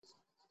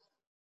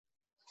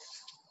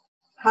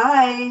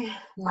Hi,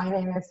 my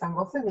name is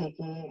Sambal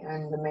Siddiqui.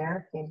 I'm the mayor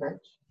of Cambridge.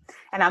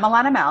 And I'm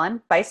Alana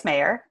Mallon, Vice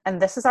Mayor,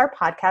 and this is our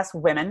podcast,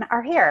 Women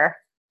Are Here.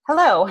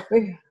 Hello.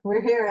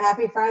 We're here.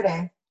 Happy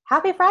Friday.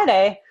 Happy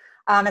Friday.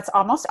 It's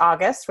almost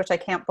August, which I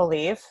can't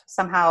believe.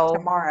 Somehow,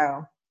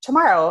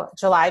 tomorrow,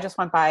 July just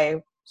went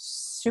by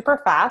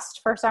super fast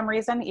for some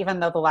reason,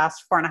 even though the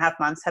last 4.5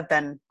 months have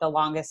been the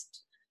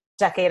longest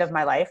decade of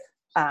my life.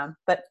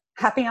 But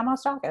happy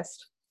almost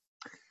August.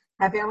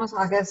 Happy almost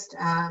August.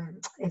 I'm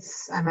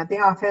at the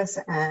office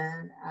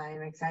and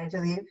I'm excited to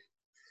leave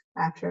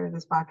after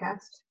this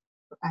podcast.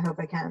 I hope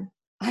I can.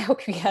 I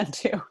hope you can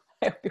too.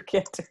 I hope you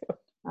can too.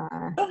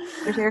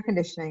 There's air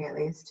conditioning at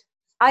least.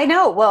 I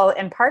know. Well,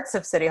 in parts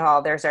of City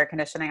Hall, there's air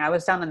conditioning. I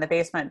was down in the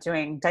basement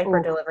doing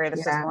diaper delivery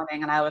this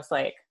morning, and I was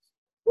like,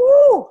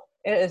 "Woo!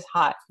 It is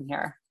hot in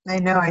here." I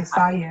know. I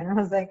saw you, and I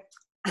was like,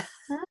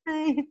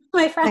 "Hi,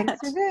 my friend."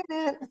 Thanks for doing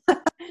it.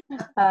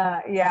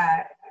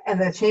 Yeah, and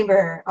the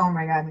chamber. Oh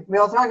my God,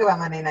 we'll talk about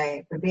Monday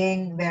night. But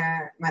being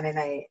there Monday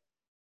night,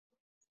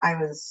 I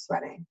was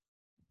sweating.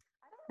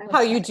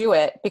 How you do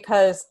it,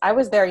 because I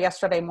was there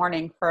yesterday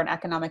morning for an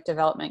economic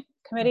development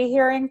committee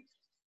hearing,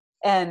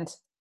 and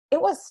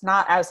it was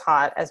not as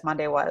hot as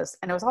Monday was,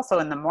 and it was also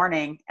in the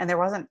morning, and there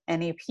wasn't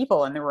any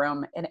people in the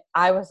room, and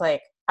I was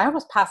like, I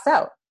almost passed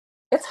out.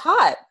 It's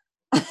hot.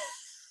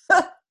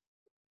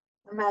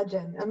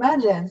 Imagine.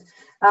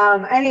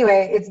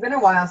 Anyway, it's been a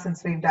while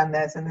since we've done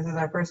this, and this is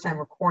our first time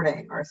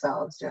recording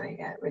ourselves doing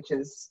it, which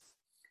is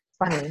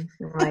funny.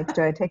 I'm like,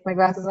 do I take my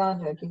glasses on?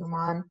 Do I keep them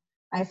on?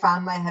 I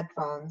found my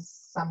headphones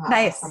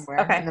somewhere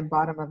in the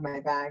bottom of my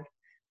bag.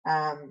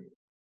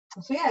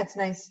 So yeah, it's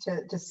nice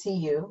to see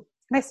you.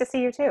 Nice to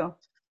see you too.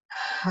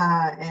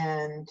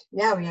 And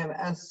yeah, we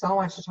have so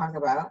much to talk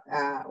about.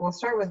 We'll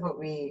start with what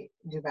we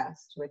do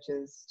best, which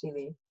is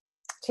TV.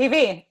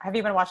 TV. Have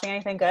you been watching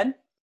anything good?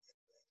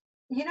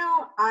 You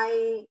know,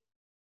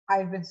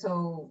 I've been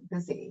so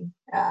busy,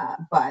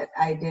 but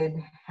I did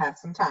have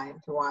some time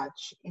to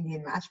watch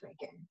Indian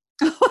Matchmaking.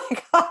 Oh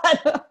my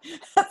God.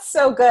 That's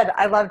so good.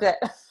 I loved it.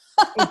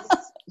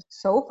 It's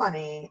so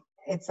funny.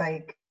 It's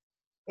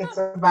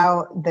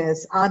about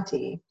this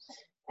auntie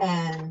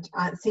and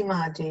Aunt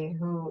Seema Auntie,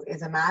 who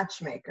is a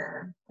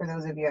matchmaker, for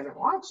those of you who haven't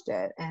watched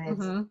it. And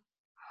it's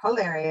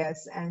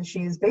hilarious. And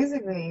she's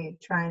basically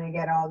trying to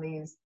get all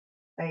these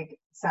like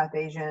South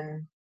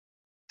Asian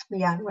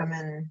young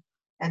women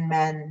and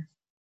men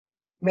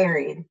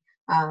married.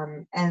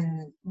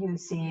 And you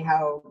see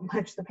how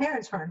much the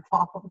parents are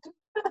involved.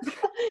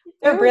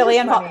 They're really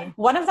involved.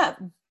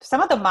 Funny.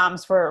 Some of the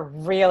moms were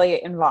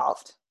really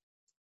involved.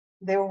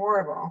 They were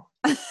horrible.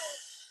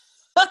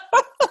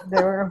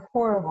 They were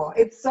horrible.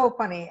 It's so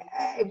funny.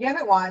 If you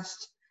haven't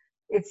watched,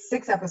 it's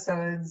 6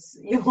 episodes.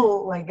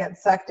 You'll like get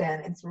sucked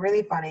in. It's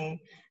really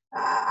funny.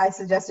 I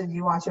suggested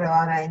you watch it,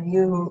 Alana, and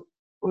you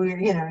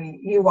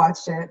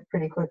watched it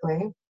pretty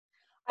quickly.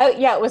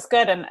 Yeah, it was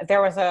good. And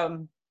there was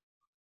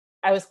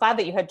I was glad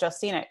that you had just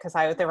seen it, because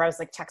I was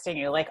like texting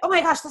you like, oh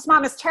my gosh, this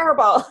mom is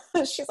terrible.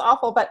 She's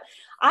awful. But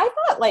I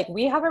thought like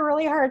we have a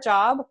really hard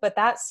job, but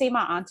that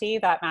Seema Auntie,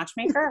 that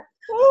matchmaker,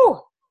 ooh,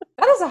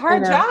 that is a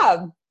hard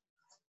job.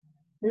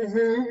 But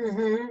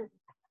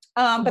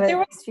there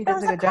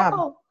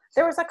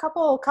was a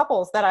couple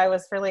couples that I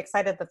was really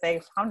excited that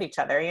they found each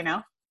other, you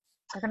know.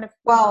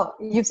 Well,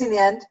 you've seen the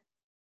end?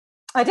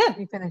 I did.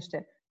 You finished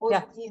it. Well,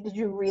 yeah. Did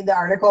you read the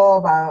article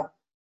about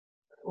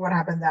what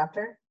happens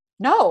after?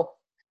 No.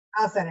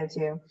 I'll send it to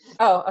you.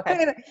 Oh,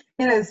 okay.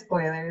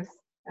 Spoilers.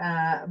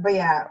 But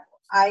yeah,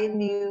 I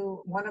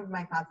knew one of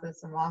my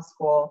classmates in law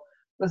school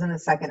was in the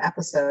 2nd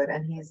episode,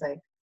 and he's like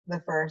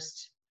the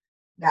first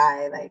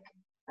guy like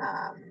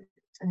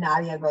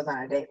Nadia goes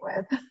on a date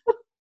with.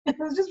 It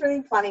was just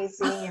really funny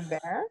seeing him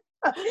there.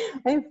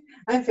 I'm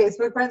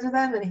Facebook friends with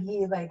him, and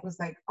he like was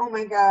like, oh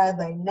my God,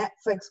 like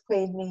Netflix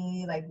played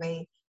me, like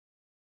they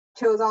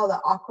chose all the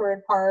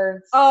awkward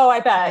parts. Oh, I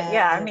bet.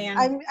 Yeah, I mean,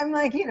 I'm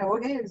like,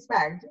 what can you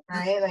expect,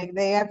 right? Like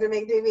they have to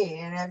make TV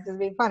and it has to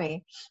be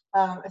funny.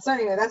 So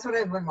anyway, that's what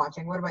I've been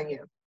watching. What about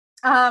you?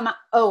 I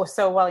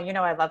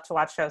love to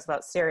watch shows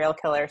about serial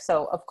killers.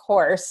 So of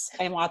course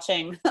I'm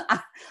watching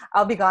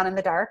I'll Be Gone in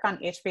the Dark on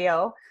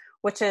HBO,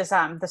 which is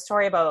the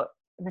story about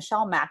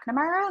Michelle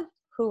McNamara,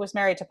 who was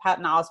married to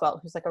Patton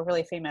Oswalt, who's like a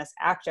really famous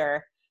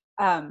actor.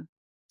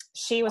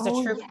 She was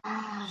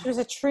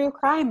a true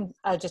crime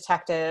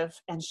detective,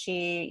 and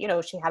she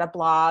had a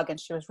blog, and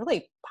she was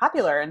really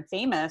popular and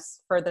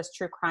famous for this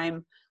true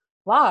crime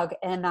blog.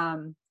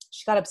 And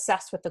she got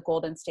obsessed with the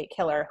Golden State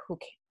Killer,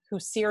 who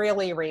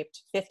serially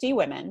raped 50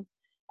 women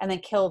and then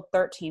killed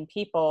 13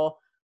 people,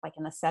 like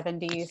in the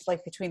 70s,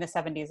 like between the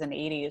 70s and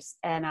 80s.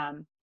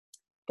 And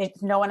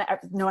no one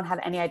had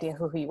any idea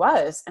who he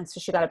was, and so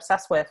she got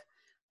obsessed with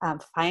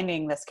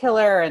finding this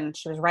killer, and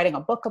she was writing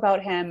a book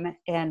about him.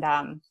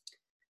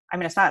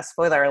 And it's not a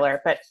spoiler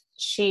alert, but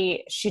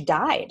she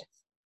died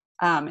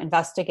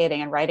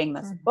investigating and writing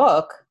this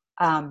book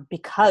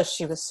because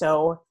she was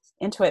so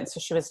into it. And so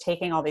she was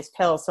taking all these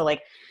pills. So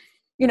like,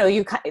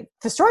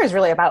 the story is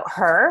really about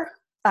her,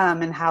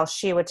 and how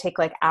she would take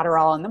like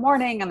Adderall in the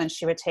morning, and then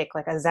she would take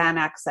like a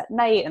Xanax at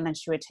night, and then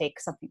she would take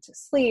something to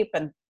sleep,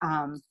 and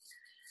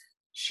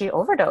she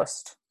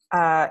overdosed.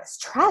 It's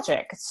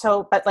tragic.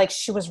 So, but like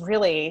she was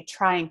really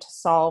trying to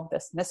solve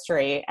this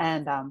mystery,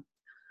 and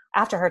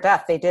after her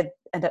death, they did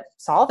end up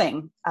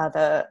solving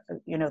the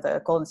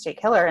Golden State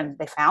Killer, and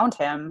they found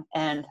him.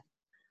 And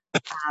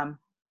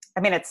I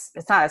mean, it's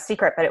not a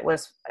secret, but it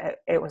was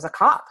a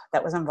cop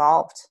that was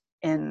involved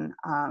in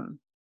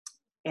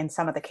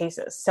some of the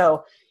cases.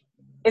 So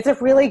it's a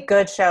really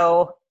good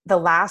show. The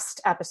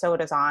last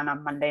episode is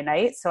on Monday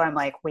night, so I'm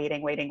like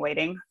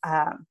waiting.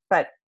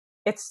 But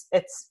it's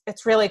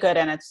really good,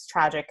 and it's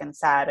tragic and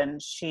sad.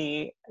 And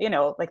she,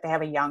 like they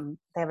have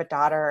a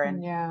daughter,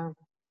 and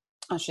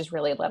she's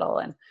really little.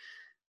 And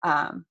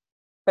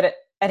but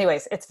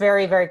anyways, it's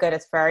very, very good.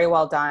 It's very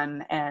well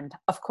done. And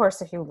of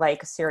course, if you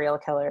like serial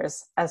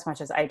killers as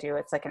much as I do,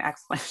 it's like an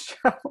excellent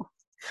show.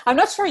 I'm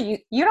not sure you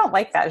don't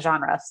like that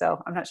genre,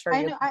 so I'm not sure.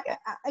 I know.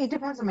 It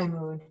depends on my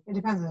mood. It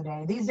depends on the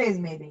day. These days,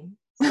 maybe.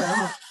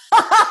 So.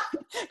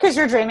 Because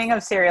you're dreaming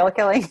of serial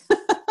killing.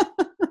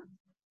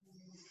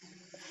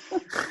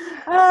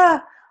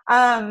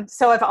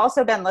 So I've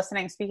also been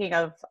listening, speaking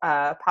of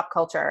pop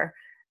culture,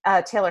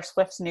 Taylor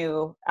Swift's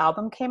new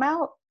album came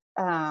out.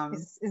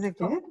 Is it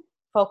good?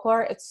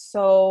 Folklore. It's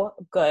so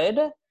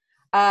good.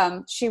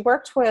 She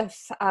worked with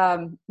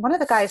one of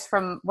the guys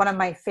from one of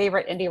my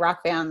favorite indie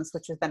rock bands,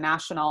 which is The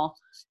National,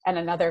 and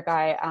another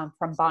guy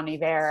from Bon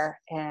Iver.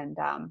 And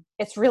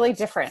it's really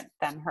different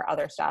than her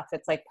other stuff.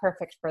 It's like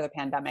perfect for the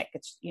pandemic.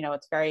 It's,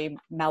 it's very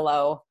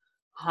mellow,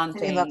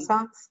 haunting. Any love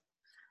songs?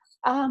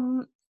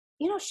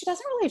 She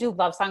doesn't really do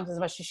love songs as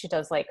much as she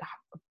does like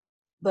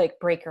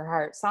break your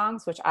heart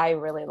songs, which I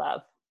really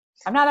love.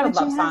 I'm not a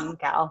love song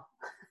gal.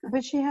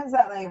 But she has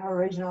that like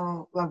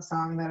original love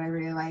song that I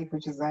really like,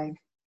 which is like,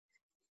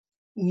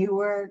 you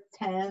were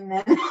 10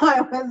 and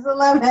I was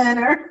 11,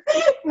 or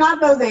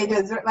not those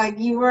ages, or like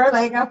you were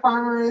like a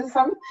farmer or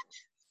something.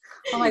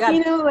 Oh my God.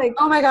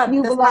 Oh my God,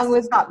 you belong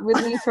with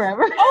me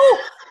forever.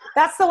 Oh,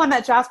 that's the one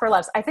that Jasper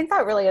loves. I think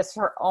that really is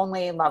her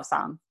only love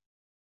song.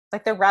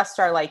 Like the rest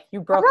are like,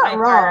 you broke my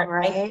heart,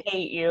 right? I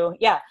hate you.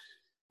 Yeah.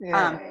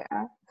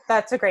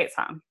 That's a great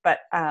song.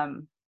 But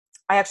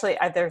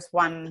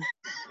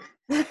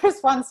there's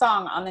one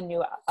song on the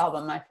new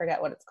album. I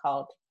forget what it's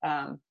called.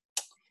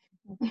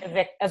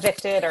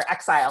 Evicted or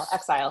Exile.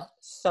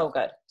 So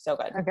good.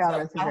 Okay,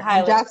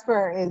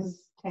 Jasper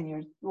is 10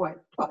 years. What?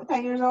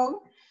 10 years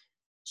old?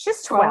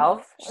 She's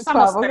 12. She's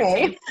 12.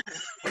 Okay.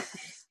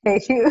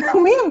 Okay.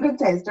 We have good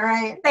taste. All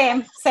right.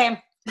 Same.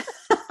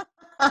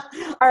 All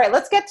right.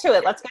 Let's get to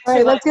it. Let's get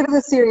to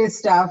the serious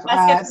stuff.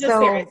 Let's get to the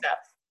serious stuff.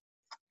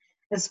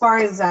 As far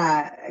as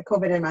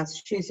COVID in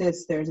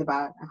Massachusetts, there's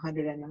about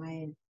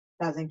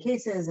 109,000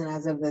 cases, and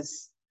as of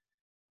this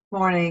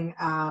morning,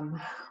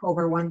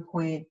 over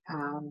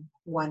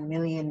 1.1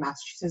 million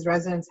Massachusetts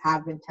residents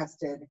have been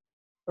tested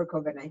for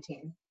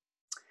COVID-19.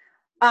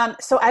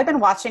 So I've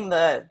been watching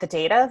the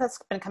data that's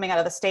been coming out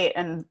of the state,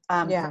 and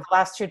for the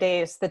last 2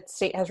 days, the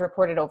state has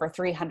reported over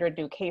 300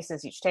 new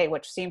cases each day,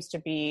 which seems to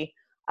be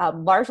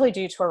largely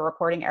due to a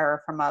reporting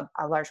error from a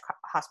large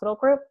hospital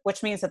group,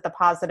 which means that the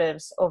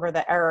positives over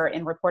the error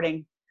in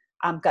reporting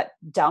got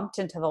dumped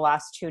into the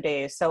last 2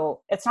 days.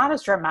 So it's not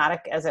as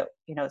dramatic as it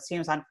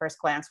seems on first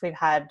glance. We've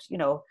had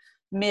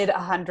mid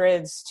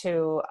 100s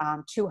to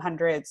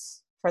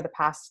 200s for the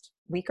past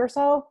week or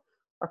so,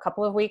 or a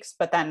couple of weeks,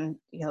 but then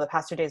the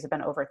past 2 days have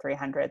been over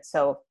 300.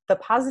 So the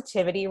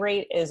positivity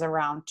rate is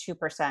around 2%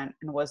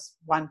 and was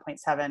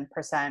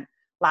 1.7%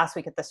 last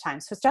week at this time.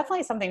 So it's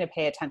definitely something to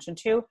pay attention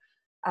to.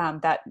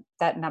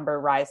 That number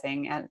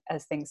rising and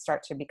as things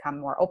start to become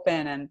more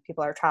open and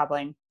people are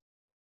traveling.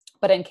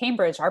 But in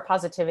Cambridge, our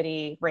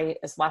positivity rate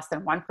is less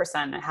than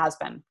 1%. It has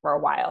been for a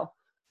while.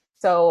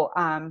 So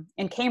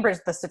in Cambridge,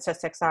 the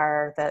statistics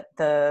are that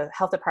the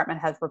health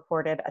department has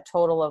reported a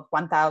total of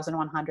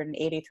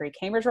 1,183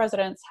 Cambridge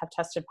residents have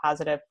tested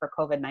positive for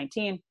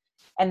COVID-19,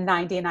 and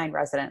 99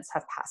 residents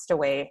have passed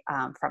away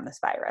from this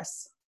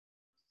virus.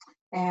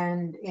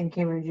 And in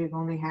Cambridge, you've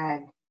only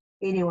had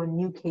 81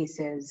 new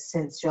cases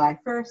since July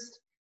 1st.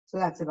 So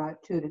that's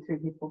about 2 to 3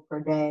 people per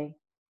day.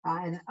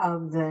 And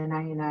of the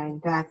 99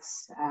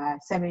 deaths,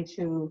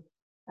 72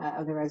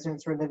 of the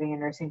residents were living in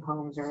nursing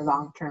homes or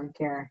long-term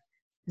care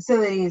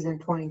facilities, and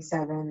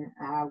 27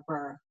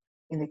 were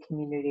in the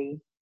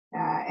community.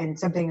 And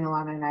something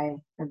Alana and I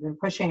have been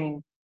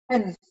pushing,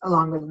 and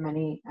along with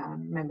many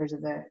members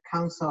of the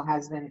council,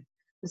 has been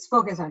this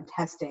focus on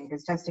testing,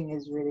 because testing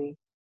is really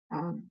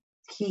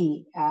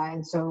key.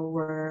 And so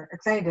we're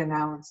excited to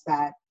announce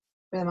that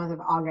for the month of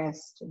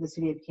August, the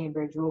city of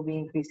Cambridge will be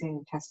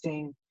increasing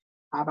testing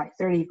by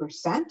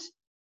 30%.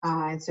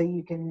 And so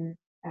you can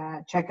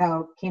check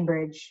out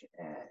Cambridge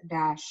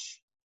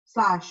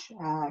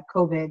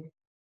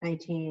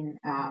 /COVID-19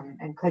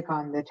 and click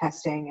on the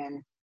testing,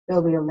 and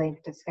there'll be a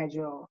link to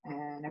schedule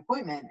an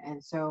appointment.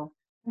 And so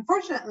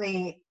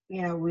unfortunately,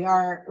 we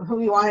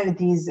wanted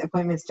these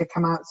appointments to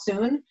come out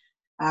soon.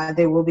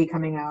 They will be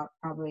coming out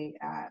probably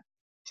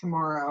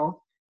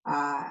tomorrow.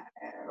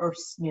 or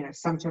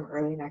sometime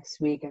early next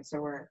week. And so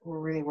we're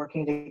really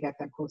working to get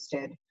them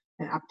posted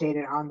and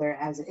updated on there,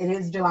 as it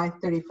is July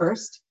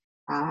 31st.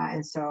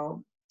 And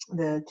so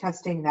the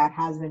testing that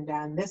has been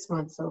done this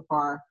month so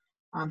far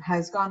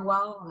has gone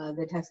well.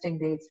 The testing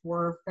dates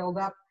were filled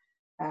up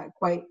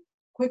quite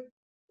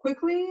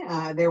quickly.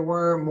 There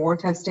were more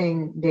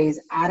testing days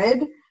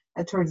added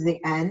towards the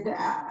end,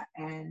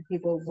 and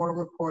people were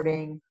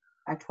reporting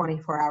a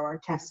 24-hour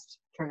test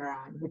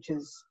turnaround, which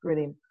is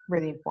really,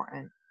 really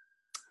important.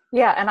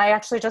 Yeah, and I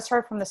actually just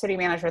heard from the city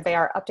manager, they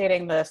are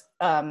updating the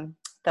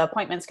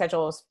appointment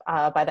schedules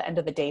by the end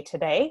of the day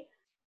today.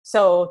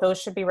 So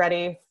those should be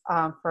ready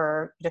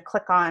for you to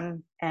click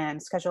on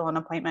and schedule an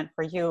appointment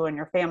for you and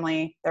your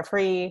family. They're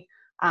free.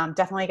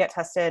 Definitely get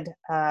tested.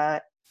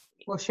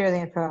 We'll share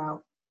the info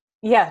out.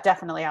 Yeah,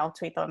 definitely. I'll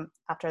tweet them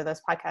after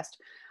this podcast.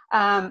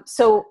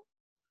 So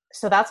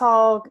that's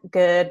all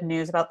good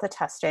news about the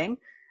testing.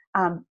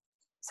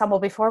 Samuel,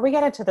 before we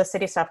get into the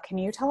city stuff, can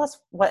you tell us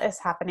what is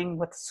happening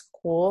with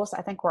schools?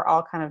 I think we're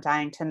all kind of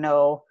dying to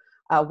know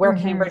where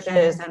Cambridge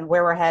is and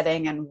where we're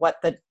heading and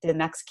what the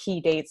next key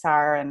dates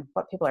are and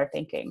what people are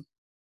thinking.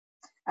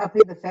 I'll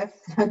be the 5th.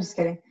 I'm just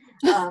kidding.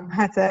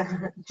 That's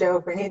a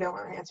joke. Renee, don't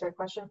want to answer a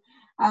question.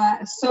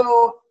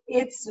 So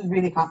it's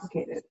really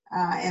complicated.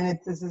 And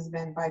this has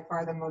been by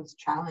far the most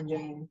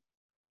challenging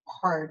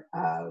part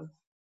of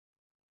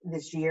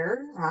this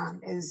year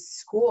is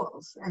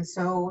schools. And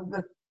so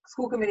the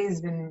school committee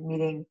has been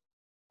meeting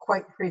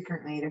quite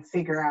frequently to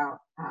figure out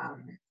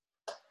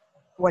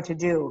what to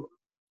do.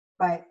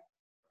 But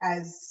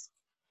as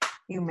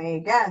you may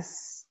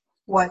guess,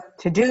 what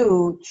to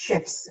do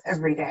shifts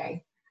every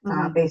day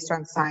based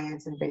on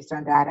science and based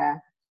on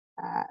data.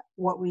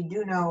 What we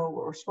do know,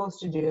 what we're supposed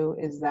to do,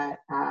 is that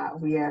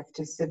we have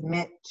to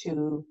submit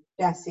to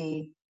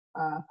DESE,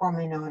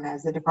 formerly known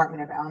as the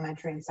Department of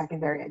Elementary and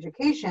Secondary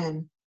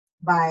Education,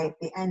 by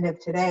the end of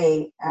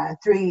today,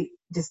 3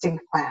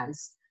 distinct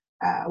plans.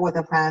 What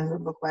the plans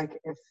would look like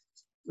if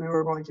we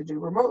were going to do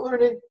remote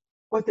learning,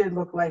 what they'd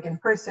look like in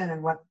person,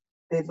 and what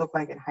they'd look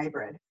like in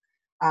hybrid.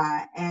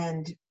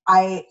 And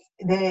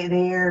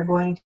they are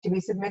going to be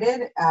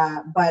submitted,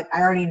 but I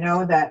already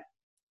know that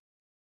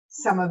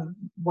some of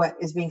what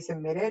is being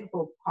submitted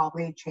will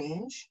probably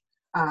change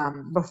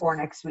before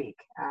next week.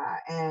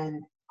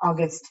 And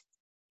August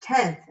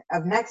 10th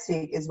of next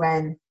week is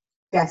when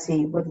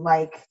DESE would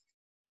like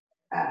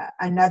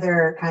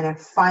another kind of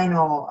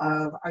final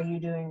of, are you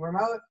doing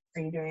remote?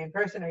 Are you doing in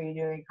person? Are you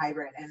doing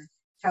hybrid? And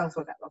tell us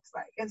what that looks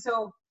like. And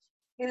so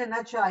in a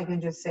nutshell, I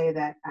can just say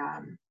that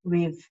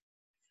we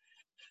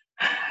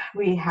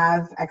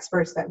have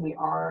experts that we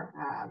are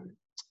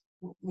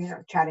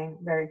chatting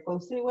very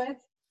closely with.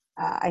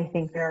 I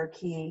think there are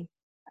key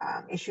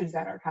issues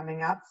that are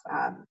coming up.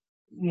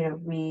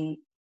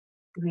 We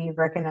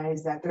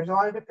recognize that there's a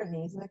lot of different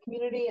needs in the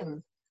community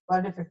and a lot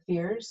of different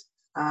fears,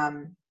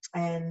 and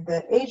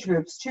the age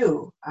groups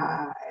too.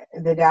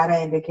 The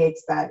data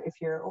indicates that if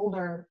you're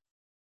older,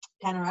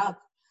 10 or up,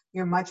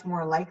 you're much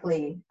more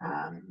likely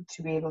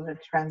to be able to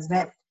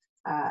transmit.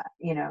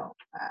 You're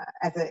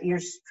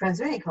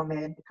transmitting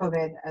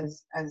COVID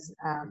as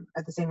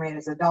at the same rate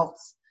as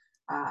adults.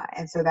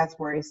 And so that's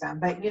worrisome.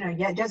 But,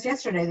 just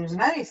yesterday, there's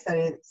another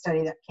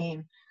study that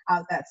came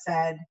out that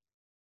said,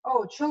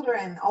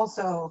 children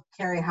also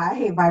carry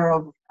high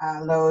viral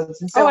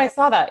loads. And so, I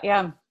saw that.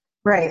 Yeah.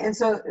 Right. And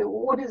so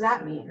what does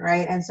that mean?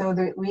 Right. And so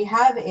we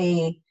have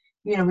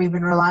we've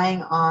been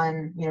relying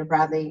on,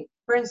 Bradley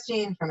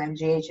Bernstein from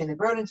MGH and the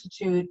Broad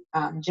Institute,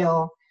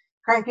 Jill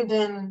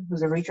Crickenden,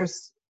 who's a research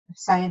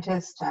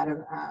scientist out of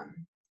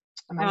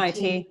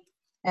MIT,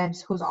 and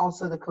who's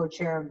also the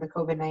co-chair of the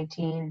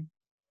COVID-19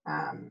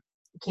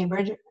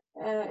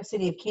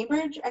 City of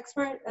Cambridge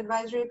Expert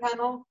Advisory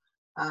Panel.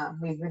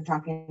 We've been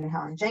talking to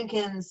Helen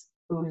Jenkins,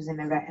 who's an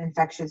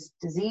infectious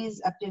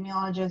disease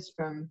epidemiologist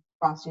from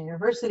Boston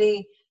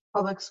University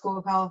Public School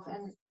of Health,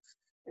 and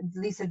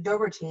Lisa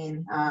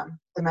Dobertine,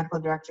 the medical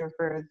director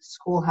for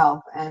school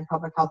health and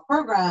public health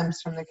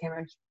programs from the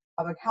Cambridge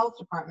Public Health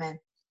Department,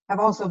 have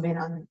also been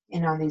on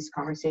these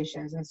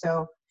conversations. And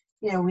so,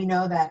 we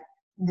know that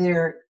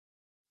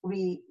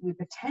we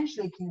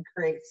potentially can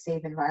create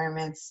safe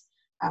environments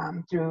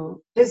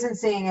through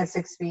distancing at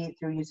 6 feet,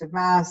 through use of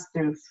masks,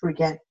 through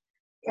frequent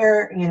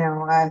air,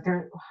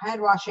 through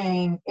hand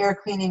washing, air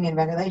cleaning, and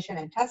ventilation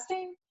and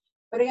testing.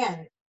 But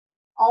again,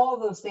 all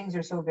of those things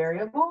are so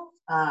variable,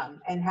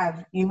 and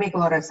you make a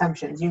lot of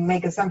assumptions. You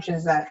make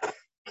assumptions that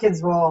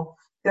kids will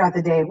throughout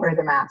the day wear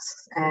the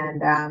masks,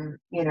 and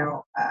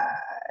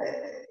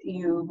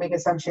you make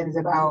assumptions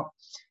about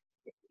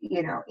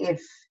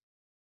if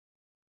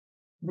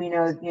we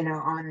know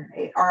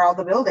are all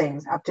the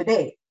buildings up to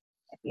date.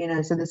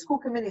 So the school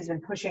committee has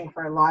been pushing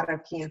for a lot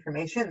of key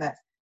information that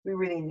we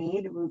really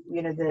need.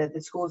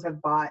 The schools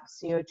have bought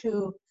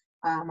CO2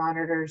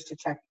 monitors to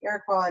check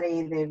air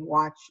quality.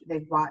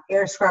 They've bought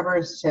air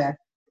scrubbers to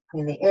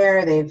clean the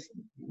air.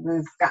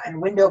 We've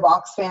gotten window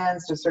box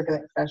fans to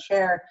circulate fresh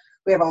air.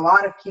 We have a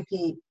lot of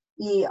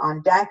PPE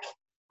on deck.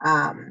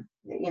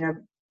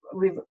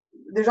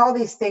 there's all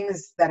these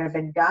things that have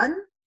been done,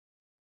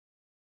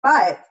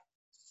 but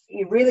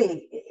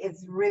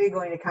it's really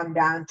going to come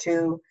down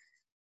to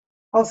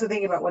also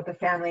thinking about what the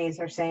families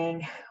are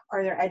saying.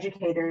 Are there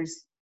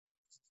educators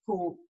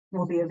who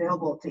will be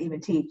available to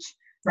even teach,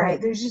 right?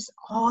 There's just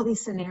all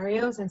these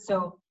scenarios. And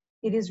so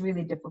it is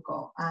really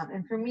difficult.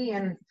 And for me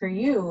and for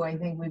you, I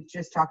think we've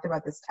just talked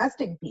about this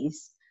testing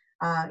piece.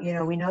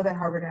 We know that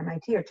Harvard and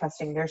MIT are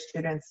testing their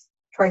students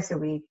twice a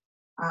week,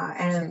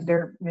 and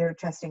they're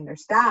testing their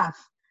staff.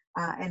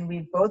 And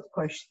we've both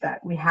pushed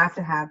that we have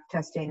to have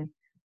testing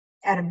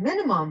at a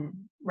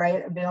minimum,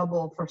 right,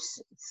 available for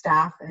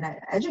staff and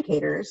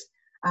educators.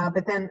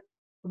 But then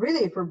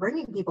really, if we're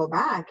bringing people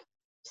back,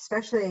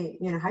 especially,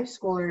 high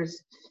schoolers,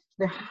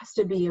 there has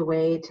to be a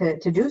way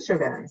to do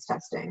surveillance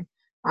testing.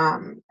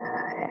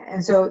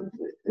 And so,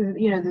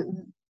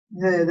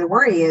 the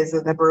worry is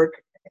that the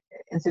Burke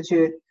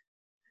Institute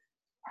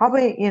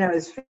probably,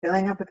 is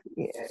filling up with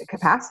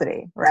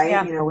capacity, right?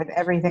 Yeah. With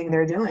everything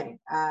they're doing.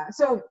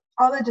 So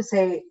all that to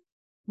say,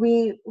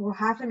 we will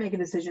have to make a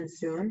decision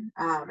soon,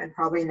 and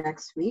probably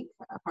next week,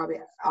 probably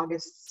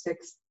August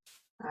 6th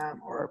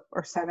or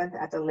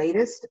 7th at the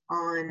latest,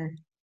 on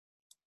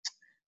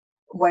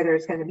whether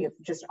it's going to be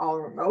just all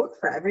remote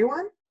for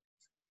everyone,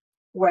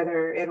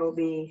 whether it'll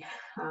be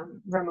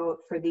remote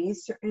for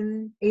these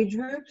certain age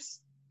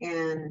groups,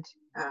 and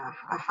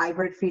a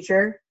hybrid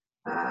feature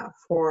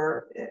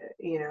for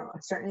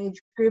certain age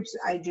groups.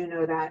 I do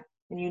know that,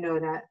 and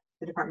that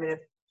the Department of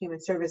Human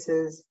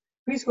Services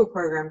preschool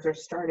programs are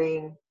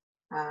starting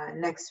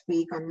next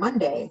week on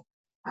Monday,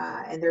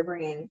 and they're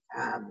bringing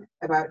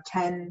about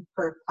 10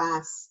 per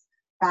class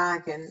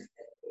back, and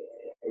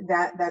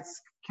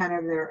that's kind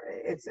of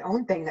its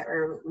own thing that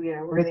we're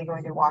really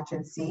going to watch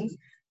and see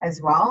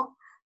as well.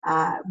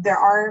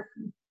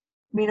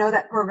 We know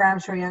that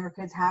programs for younger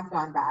kids have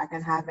gone back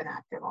and have been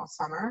active all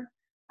summer,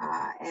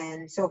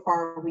 and so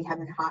far we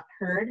haven't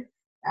heard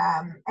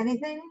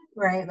anything,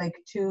 right, like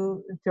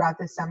throughout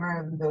the summer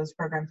of those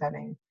programs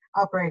having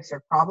outbreaks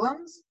or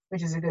problems,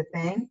 which is a good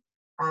thing.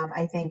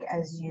 I think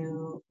as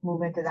you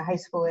move into the high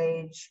school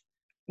age,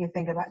 you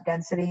think about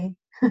density.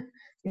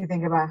 You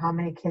think about how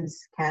many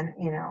kids can,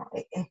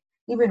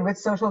 even with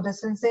social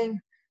distancing,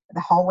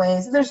 the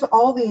hallways, there's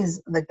all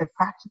these, like, the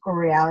practical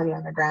reality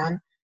on the ground.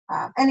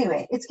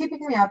 Anyway, it's keeping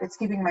me up. It's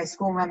keeping my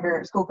school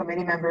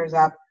committee members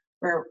up.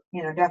 We're,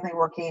 definitely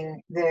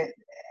working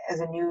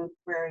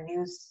we're a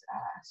new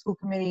school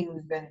committee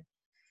who's been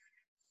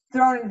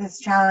thrown into this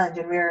challenge,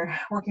 and we're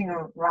working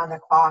around the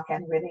clock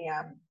and really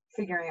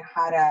figuring out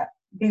how to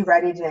be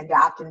ready to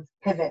adapt and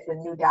pivot with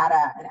new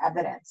data and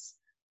evidence.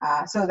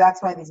 So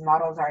that's why these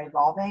models are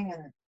evolving,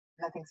 and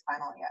nothing's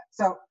final yet.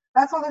 So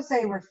that's all to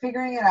say, we're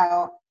figuring it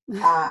out.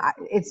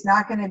 It's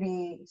not going to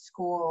be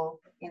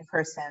school in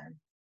person,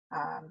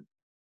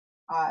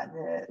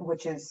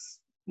 which is,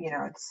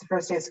 it's the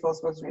first day of school is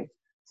supposed to be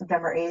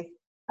September 8th.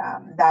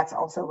 That's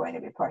also going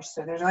to be pushed.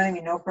 So there's going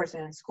to be no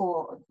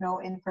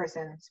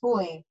in-person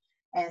schooling.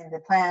 And the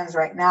plans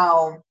right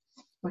now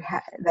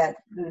that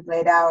we've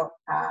laid out,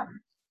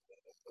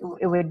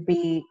 it would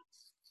be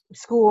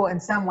school in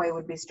some way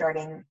would be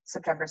starting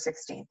September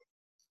 16th.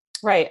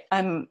 Right.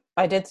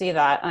 I did see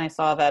that. And I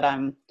saw that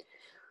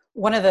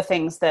one of the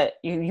things that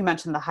you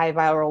mentioned, the high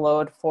viral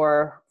load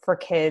for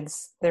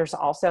kids, there's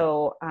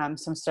also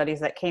some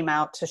studies that came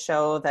out to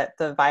show that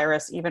the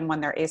virus, even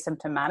when they're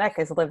asymptomatic,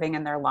 is living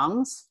in their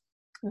lungs.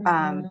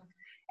 Mm-hmm.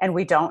 And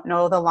we don't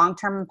know the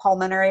long-term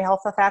pulmonary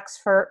health effects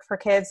for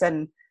kids.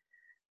 And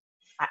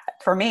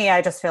for me,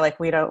 I just feel like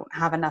we don't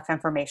have enough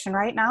information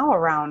right now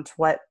around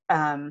what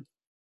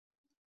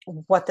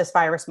this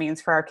virus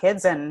means for our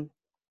kids. And,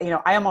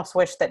 I almost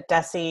wish that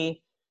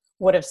DESE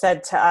would have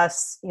said to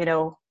us,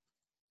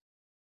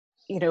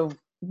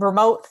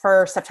 remote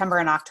for September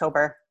and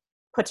October,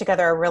 put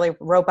together a really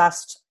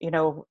robust,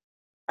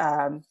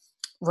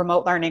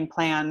 remote learning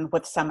plan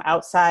with some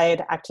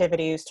outside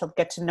activities to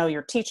get to know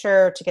your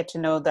teacher, to get to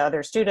know the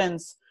other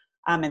students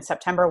in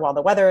September while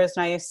the weather is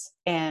nice,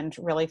 and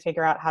really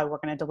figure out how we're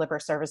going to deliver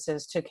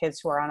services to kids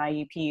who are on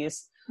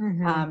IEPs,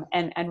 mm-hmm.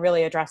 And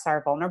really address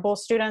our vulnerable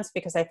students,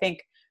 because I think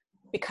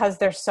because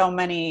there's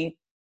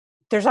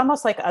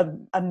almost like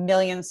a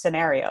million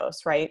scenarios,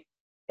 right?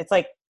 It's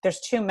like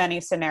there's too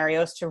many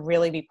scenarios to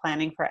really be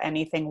planning for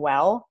anything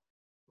well.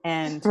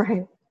 And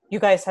right. You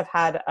guys have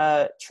had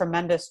a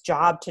tremendous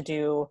job to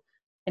do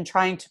in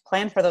trying to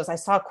plan for those. I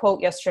saw a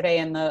quote yesterday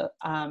in the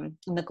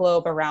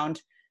Globe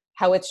around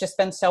how it's just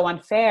been so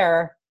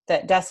unfair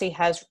that DESE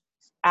has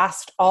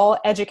asked all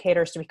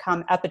educators to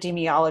become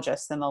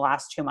epidemiologists in the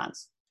last 2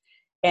 months.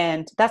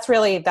 And that's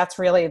really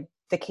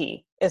the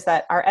key, is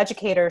that our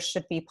educators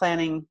should be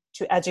planning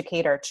to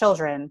educate our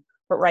children.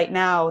 But right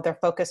now they're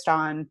focused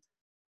on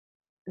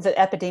the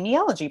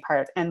epidemiology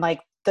part and like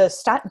the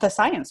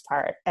science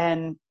part.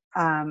 And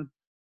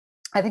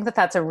I think that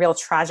that's a real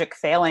tragic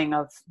failing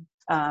of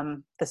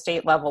the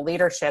state level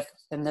leadership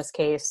in this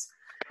case.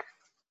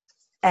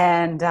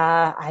 And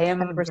I am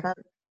 100%.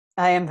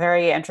 I am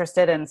very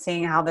interested in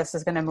seeing how this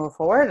is going to move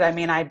forward. I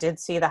mean, I did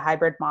see the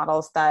hybrid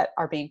models that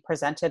are being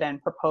presented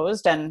and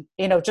proposed, and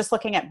just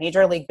looking at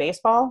Major League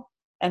Baseball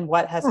and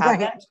what has Right.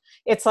 happened,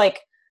 it's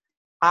like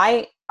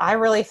I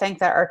really think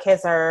that our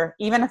kids are,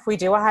 even if we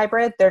do a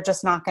hybrid, they're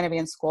just not going to be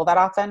in school that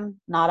often,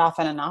 not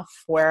often enough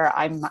where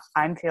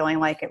I'm feeling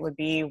like it would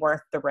be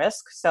worth the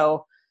risk.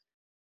 So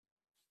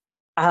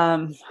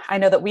I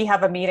know that we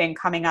have a meeting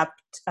coming up,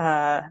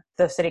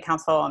 the city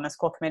council and the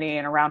school committee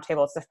and a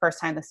roundtable. It's the first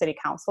time the city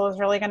council is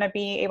really going to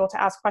be able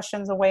to ask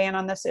questions and weigh in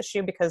on this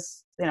issue,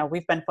 because,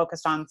 we've been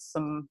focused on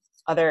some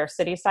other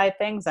city side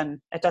things, and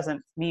it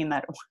doesn't mean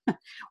that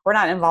we're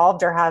not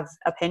involved or have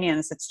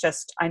opinions. It's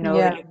just, I know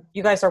that Yeah.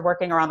 you guys are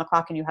working around the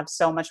clock and you have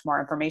so much more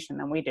information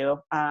than we do.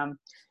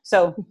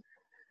 So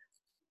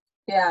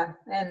Yeah.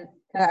 And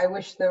I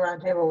wish the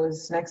roundtable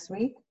was next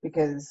week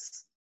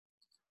because,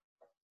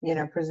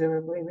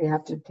 presumably we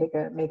have to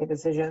make a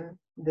decision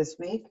this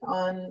week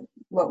on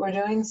what we're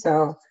doing.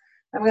 So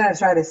I'm going to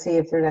try to see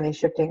if there's any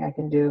shifting I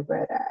can do,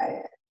 but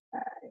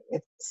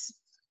it's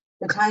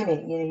the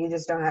timing, you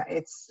just don't have,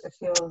 it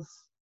feels,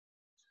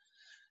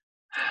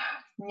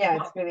 yeah,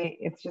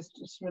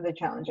 it's really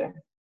challenging.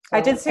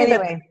 I did So see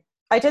that anyway.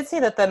 I did see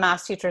that the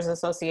Mass Teachers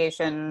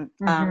Association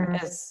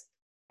Mhm.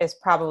 is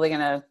probably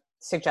going to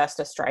suggest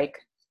a strike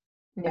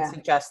and Yeah.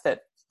 suggest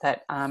that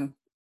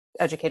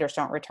educators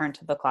don't return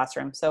to the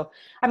classroom. So,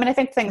 I mean, I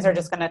think things are Mhm.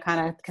 just going to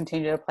kind of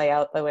continue to play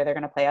out the way they're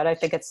going to play out. I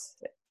think it's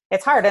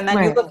hard. And then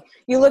Right.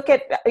 you look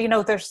at,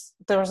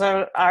 there was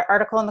a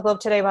article in the Globe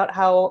today about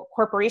how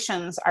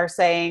corporations are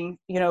saying,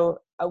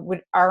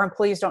 our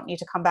employees don't need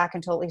to come back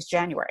until at least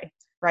January,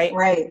 right?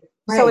 Right.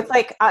 So Right. it's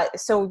like,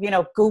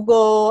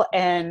 Google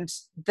and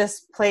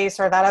this place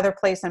or that other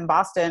place in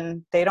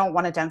Boston, they don't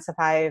want to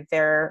densify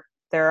their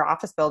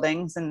office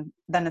buildings, and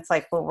then it's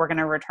like, well, we're going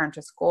to return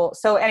to school.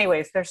 So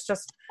anyways, there's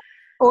just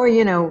Or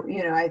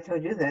I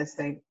told you this.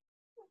 Like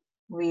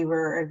we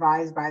were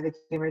advised by the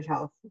Cambridge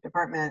Public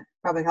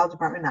Health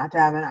Department, not to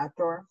have an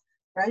outdoor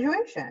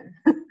graduation.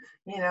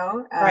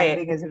 right.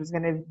 Because it was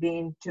going to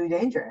be too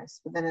dangerous.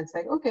 But then it's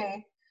like,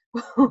 okay,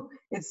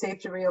 it's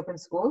safe to reopen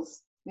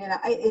schools.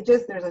 It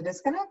just there's a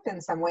disconnect in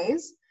some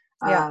ways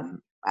Yeah.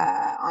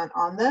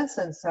 On this,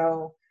 and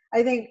so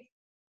I think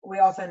we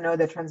also know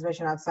that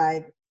transmission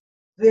outside.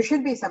 There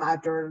should be some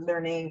outdoor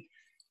learning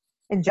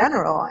in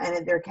general,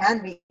 and there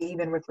can be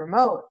even with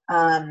remote.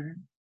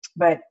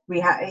 But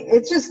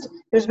it's just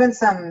there's been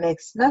some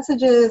mixed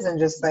messages and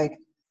just like,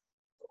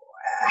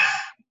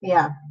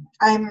 yeah,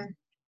 I'm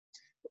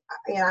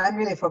I'm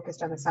really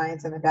focused on the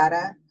science and the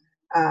data,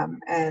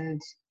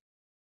 and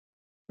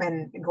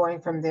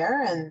going from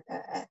there,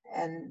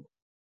 and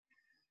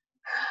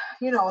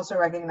also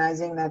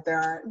recognizing that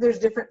there's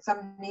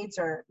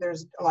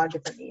there's a lot of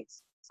different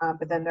needs,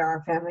 but then there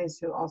are families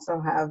who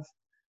also have,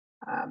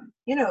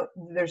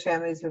 there's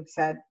families who've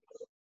said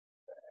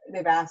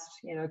they've asked,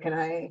 can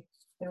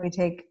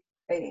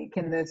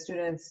the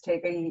students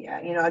take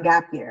a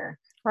gap year,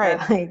 or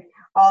Right. like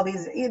all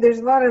these. There's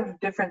a lot of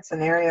different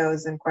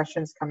scenarios and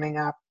questions coming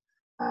up.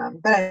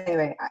 But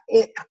anyway,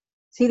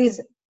 see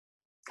this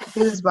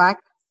black.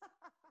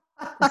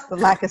 It's the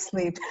lack of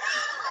sleep.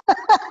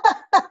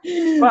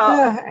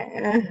 Well,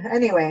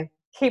 Anyway,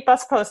 keep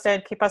us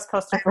posted. Keep us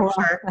posted I for will.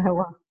 sure. I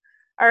will.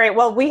 All right.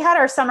 Well, we had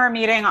our summer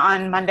meeting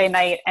on Monday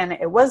night, and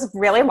it was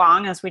really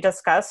long, as we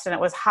discussed, and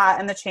it was hot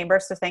in the chamber.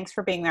 So thanks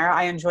for being there.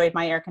 I enjoyed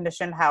my air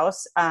conditioned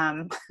house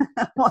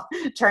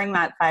during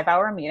that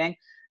 5-hour meeting.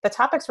 The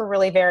topics were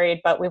really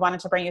varied, but we wanted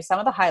to bring you some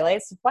of the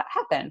highlights of what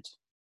happened.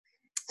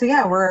 So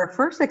yeah, we're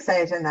first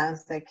excited to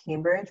announce that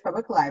Cambridge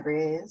Public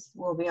Libraries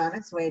will be on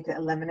its way to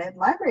eliminate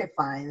library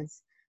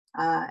fines.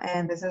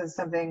 And this is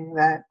something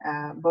that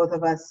both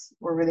of us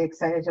were really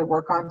excited to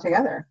work on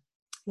together.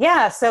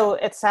 Yeah, so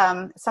it's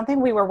something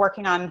we were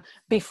working on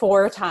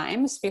before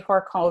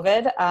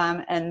COVID,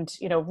 and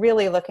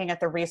really looking at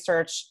the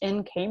research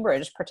in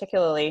Cambridge,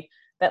 particularly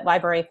that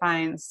library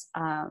fines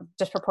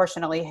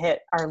disproportionately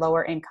hit our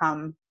lower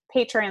income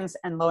patrons,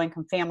 and low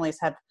income families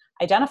have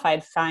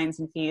identified fines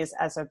and fees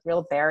as a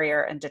real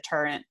barrier and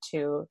deterrent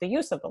to the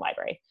use of the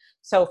library.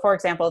 So, for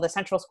example, the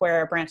Central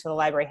Square branch of the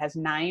library has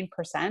 9%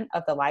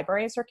 of the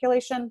library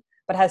circulation,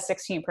 but has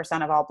 16%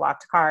 of all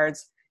blocked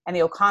cards. And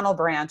the O'Connell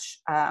branch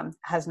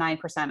has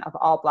 9% of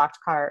all blocked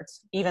cards,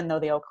 even though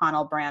the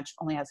O'Connell branch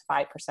only has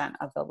 5%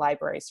 of the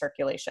library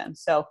circulation.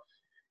 So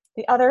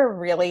the other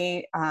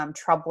really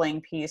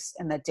troubling piece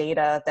in the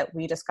data that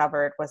we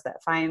discovered was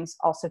that fines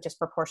also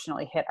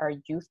disproportionately hit our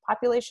youth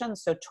population.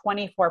 So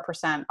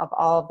 24% of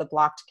all of the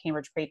blocked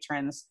Cambridge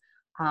patrons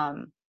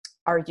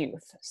are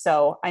youth.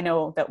 So I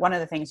know that one of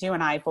the things you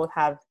and I both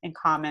have in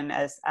common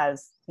as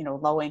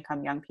low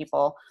income young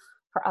people,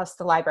 for us,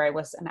 the library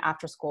was an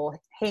after school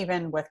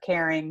haven with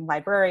caring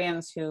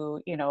librarians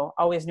who,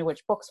 always knew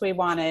which books we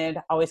wanted,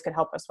 always could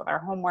help us with our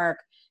homework.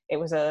 It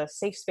was a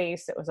safe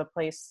space. It was a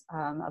place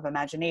of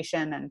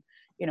imagination. And,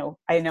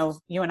 I know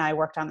you and I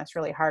worked on this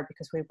really hard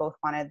because we both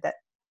wanted that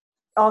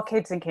all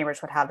kids in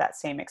Cambridge would have that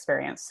same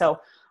experience. So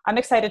I'm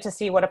excited to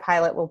see what a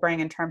pilot will bring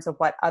in terms of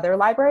what other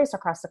libraries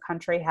across the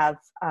country have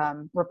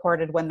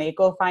reported when they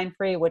go fine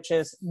free, which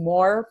is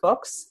more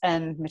books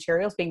and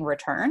materials being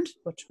returned,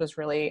 which was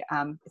really,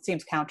 it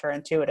seems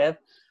counterintuitive.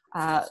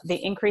 The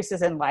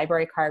increases in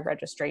library card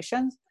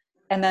registrations,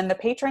 and then the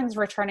patrons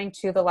returning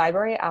to the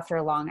library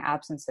after long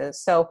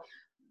absences. So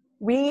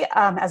we,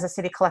 as a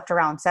city, collect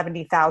around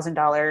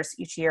 $70,000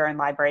 each year in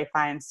library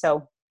fines.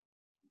 So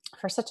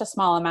for such a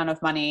small amount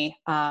of money,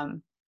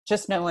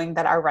 just knowing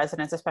that our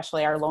residents,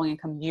 especially our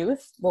low-income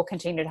youth, will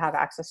continue to have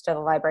access to the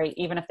library,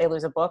 even if they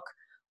lose a book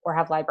or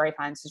have library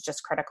fines, is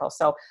just critical.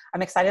 So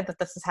I'm excited that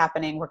this is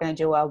happening. We're going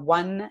to do a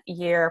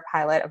 1-year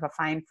pilot of a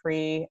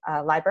fine-free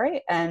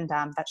library, and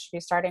that should be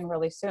starting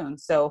really soon.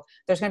 So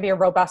there's going to be a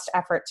robust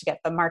effort to get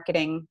the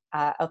marketing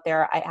out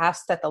there. I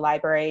asked that the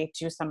library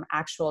do some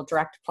actual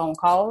direct phone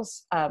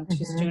calls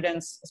to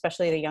students,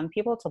 especially the young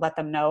people, to let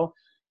them know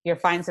your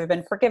fines have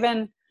been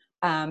forgiven.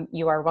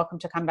 You are welcome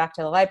to come back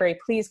to the library.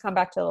 Please come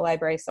back to the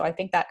library. So I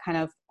think that kind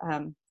of,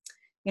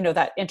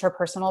 that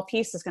interpersonal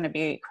piece is going to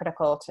be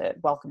critical to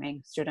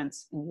welcoming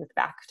students and youth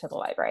back to the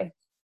library.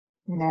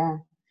 Yeah.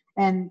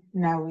 And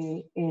now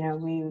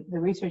the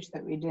research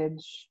that we did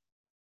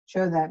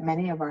show that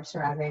many of our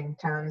surrounding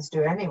towns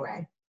do it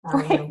anyway.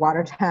 Right.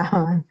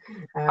 Watertown,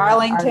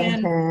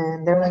 Arlington.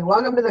 They're like,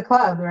 welcome to the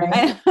club,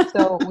 right?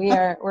 So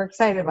we're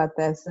excited about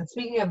this. And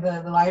speaking of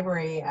the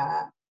library,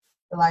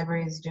 the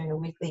library is doing a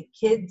weekly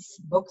kids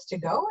books to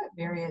go at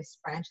various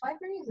branch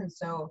libraries. And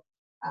so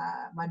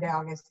Monday,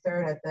 August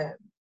 3rd at the,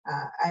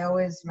 I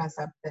always mess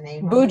up the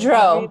name.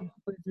 Boudreaux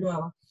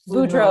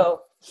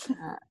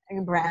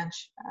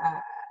branch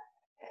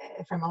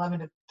from 11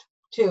 to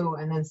 2.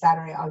 And then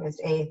Saturday, August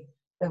 8th,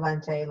 the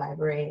Lente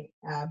Library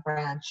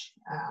branch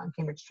on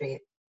Cambridge Street,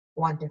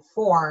 1 to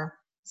 4.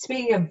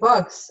 Speaking of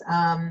books,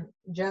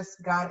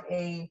 just got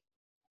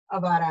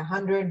about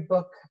 100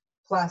 book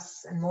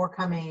plus and more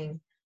coming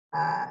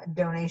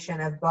donation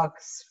of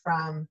books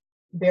from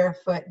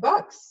Barefoot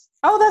Books.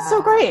 Oh, that's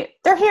so great.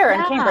 They're here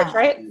in Cambridge,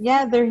 right?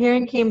 Yeah, they're here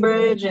in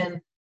Cambridge,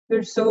 and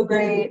they're so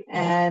great,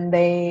 and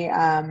they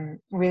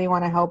really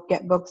want to help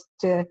get books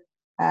to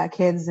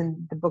kids,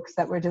 and the books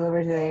that were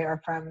delivered today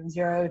are from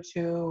 0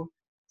 to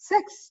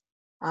 6.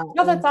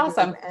 Oh, that's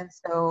awesome. And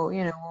so,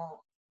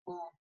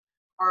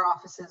 our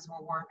offices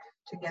will work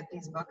to get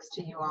these books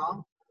to you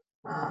all.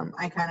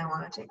 I kind of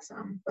want to take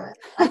some, but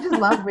I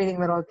just love reading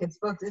little kids'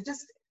 books.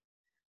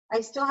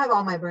 I still have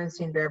all my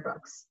Bernstein Bear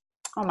books.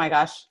 Oh my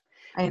gosh.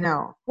 I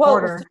know.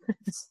 Well,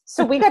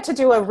 so we got to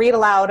do a read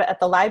aloud at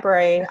the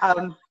library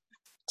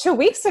 2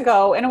 weeks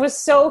ago, and it was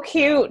so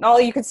cute.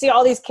 And you could see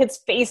all these kids'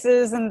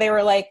 faces, and they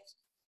were like,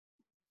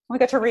 we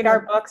got to read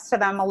our books to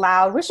them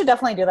aloud. We should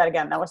definitely do that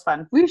again. That was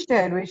fun. We should.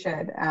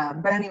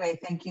 But anyway,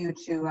 thank you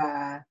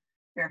to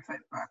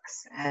Barefoot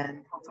Books,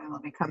 and hopefully they'll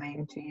be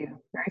coming to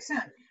you very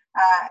soon.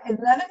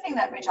 Another thing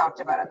that we talked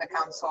about at the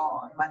council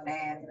on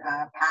Monday and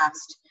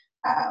passed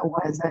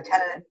was the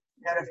Tenant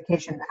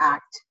Notification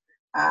Act.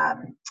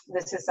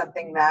 This is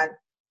something that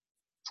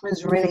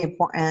is really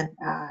important,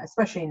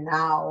 especially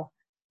now,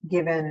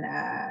 given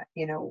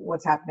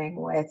what's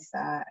happening with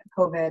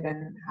COVID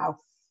and how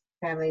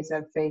families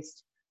have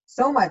faced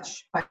so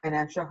much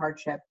financial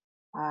hardship,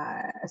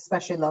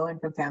 especially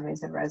low-income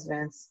families and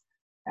residents.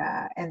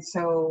 And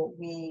so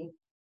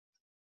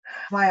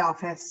my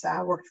office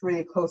worked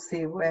really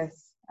closely with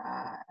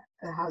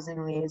the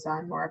housing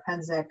liaison, Maura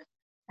Penzick,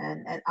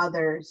 and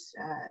others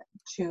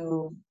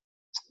to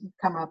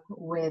come up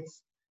with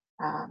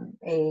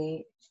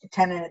a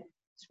Tenant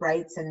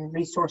Rights and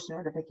Resource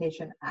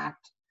Notification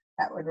Act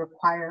that would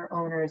require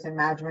owners and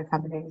management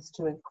companies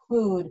to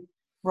include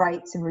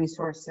rights and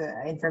resource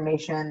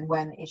information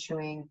when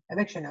issuing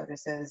eviction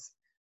notices,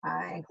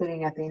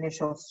 including at the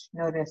initial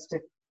notice to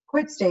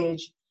quit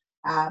stage.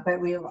 But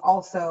we have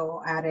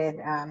also added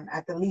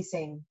at the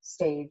leasing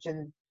stage,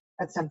 and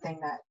that's something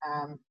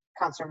that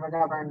Councillor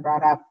McGovern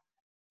brought up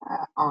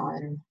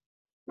on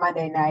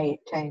Monday night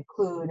to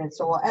include. And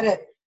so we'll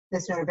edit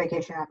this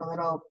notification up a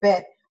little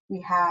bit.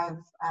 We have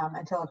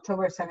until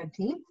October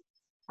 17th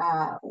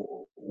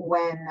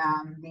when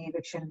the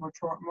eviction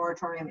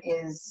moratorium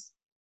is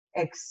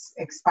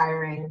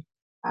expiring,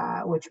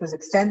 which was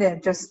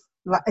extended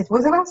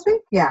was it last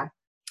week? Yeah.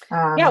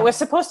 It was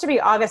supposed to be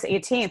August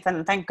 18th,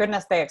 and thank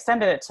goodness they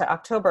extended it to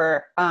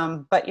October.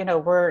 But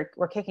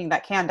we're kicking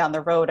that can down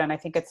the road, and I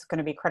think it's going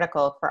to be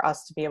critical for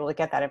us to be able to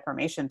get that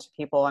information to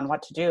people and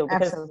what to do.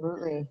 Because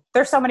absolutely,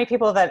 there's so many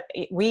people that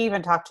we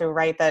even talked to,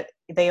 right? That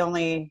they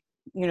only,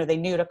 they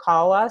knew to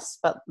call us,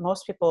 but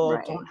most people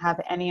don't have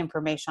any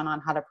information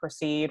on how to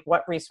proceed,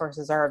 what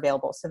resources are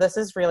available. So this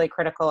is really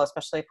critical,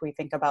 especially if we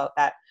think about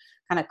that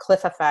kind of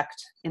cliff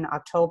effect in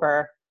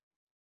October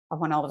of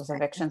when all those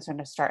evictions are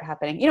going to start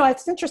happening.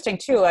 It's interesting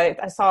too. I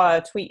saw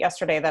a tweet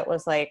yesterday that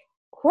was like,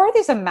 who are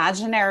these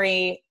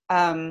imaginary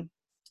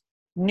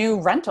new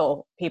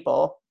rental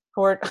people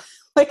who are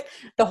like,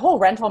 the whole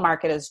rental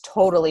market is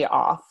totally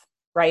off,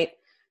 right?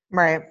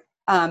 Right.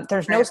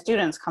 There's no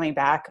students coming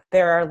back.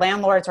 There are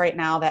landlords right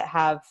now that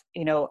have,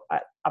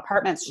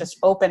 apartments just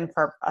open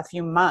for a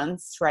few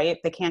months, right?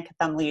 They can't get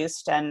them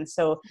leased. And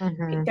so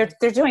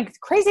they're doing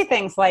crazy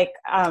things like,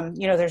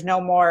 there's no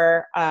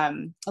more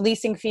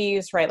leasing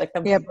fees, right? Like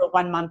the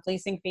 1 month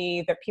leasing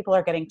fee, that people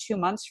are getting 2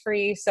 months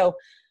free. So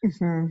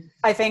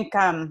I think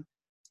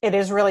it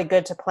is really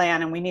good to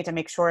plan, and we need to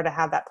make sure to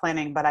have that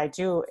planning. But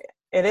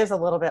it is a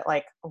little bit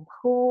like,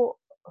 who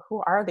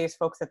are these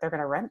folks that they're going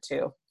to rent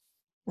to?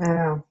 I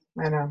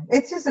know.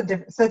 It's just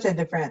such a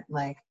different,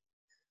 it's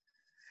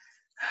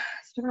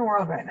a different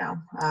world right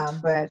now.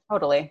 But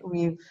totally,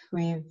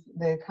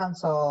 the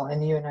council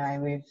and you and I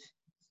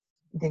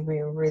think we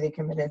were really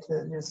committed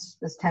to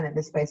this tenant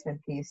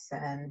displacement piece,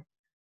 and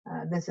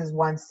this is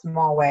one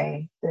small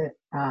way that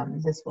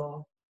this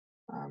will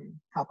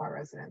help our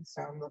residents.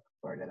 So I'm looking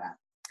forward to that.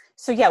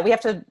 So yeah, we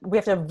have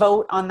to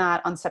vote on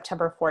that on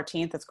September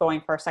 14th. It's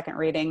going for a second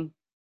reading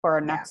for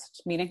our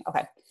next meeting.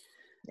 Okay.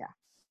 Yeah.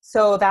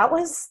 So that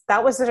was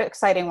an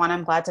exciting one.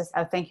 I'm glad to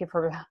thank you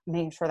for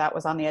making sure that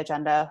was on the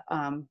agenda,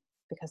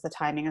 because the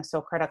timing is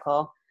so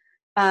critical.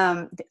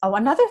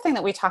 Another thing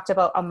that we talked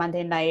about on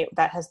Monday night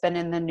that has been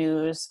in the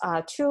news,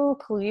 2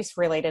 police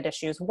related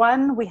issues.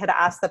 One, we had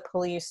asked the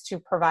police to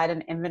provide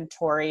an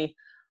inventory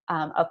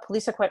of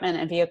police equipment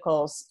and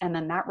vehicles, and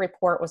then that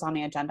report was on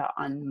the agenda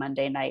on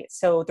Monday night.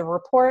 So the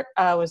report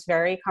was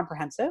very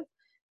comprehensive.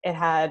 It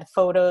had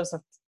photos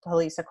of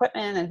police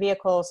equipment and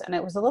vehicles, and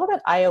it was a little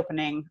bit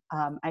eye-opening.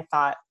 I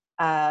thought,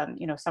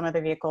 some of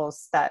the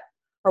vehicles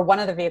one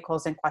of the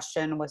vehicles in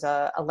question was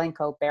a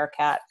Lenco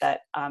Bearcat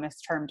that is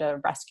termed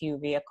a rescue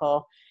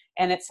vehicle.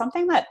 And it's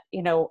something that,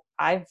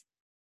 even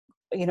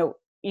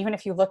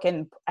if you look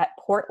at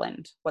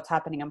Portland, what's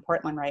happening in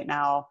Portland right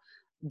now,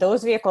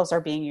 those vehicles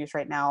are being used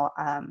right now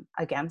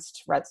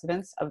against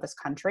residents of this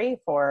country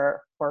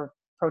for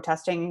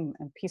protesting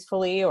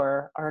peacefully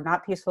or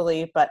not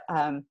peacefully. But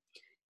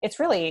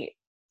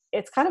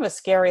it's kind of a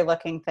scary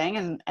looking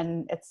thing.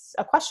 And it's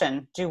a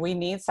question, do we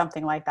need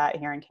something like that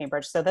here in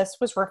Cambridge? So this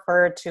was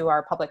referred to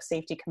our public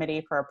safety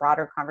committee for a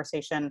broader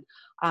conversation,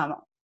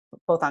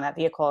 both on that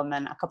vehicle and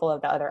then a couple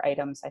of the other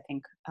items I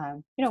think,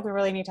 we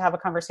really need to have a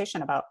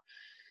conversation about.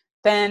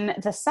 Then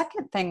the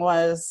second thing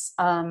was,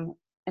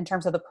 in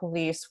terms of the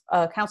police,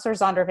 Councillor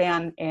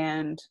Zondervan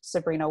and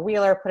Sabrina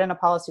Wheeler put in a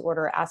policy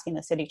order asking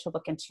the city to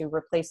look into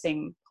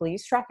replacing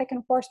police traffic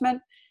enforcement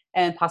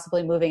and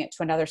possibly moving it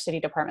to another city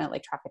department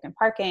like traffic and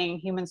parking,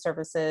 human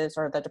services,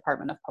 or the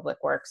Department of Public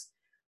Works.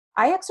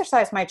 I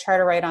exercised my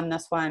charter right on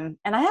this one.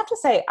 And I have to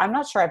say, I'm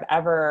not sure I've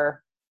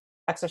ever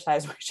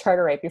exercised my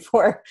charter right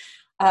before.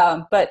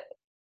 But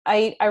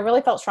I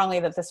really felt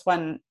strongly that this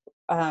one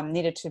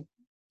needed to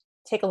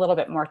take a little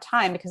bit more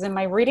time, because in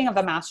my reading of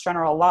the Mass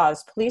General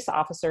laws, police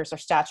officers are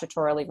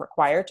statutorily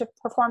required to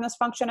perform this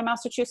function in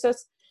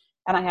Massachusetts.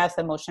 And I asked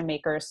the motion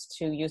makers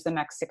to use the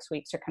next 6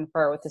 weeks to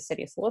confer with the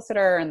city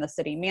solicitor and the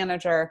city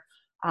manager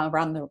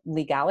around the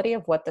legality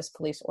of what this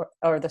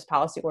or this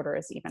policy order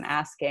is even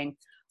asking.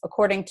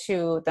 According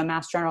to the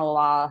Mass General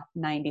Law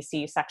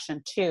 90C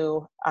Section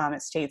 2,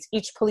 it states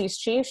each police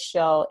chief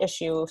shall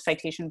issue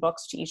citation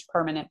books to each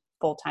permanent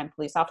full-time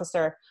police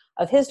officer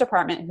of his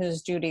department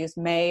whose duties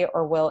may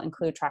or will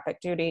include traffic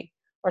duty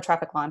or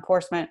traffic law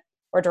enforcement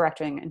or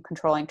directing and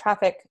controlling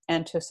traffic,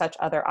 and to such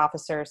other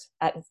officers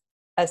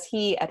as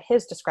he at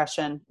his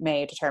discretion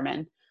may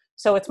determine.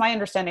 So it's my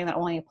understanding that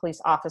only a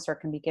police officer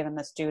can be given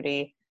this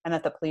duty, and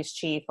that the police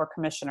chief or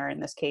commissioner in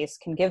this case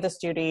can give this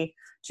duty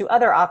to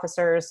other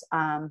officers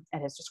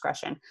at his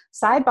discretion.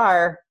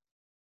 Sidebar,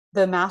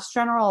 the Mass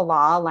General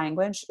Law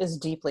language is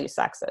deeply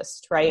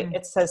sexist, right?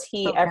 It says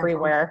he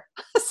everywhere.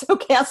 So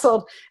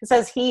canceled. It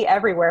says he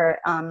everywhere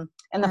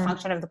in the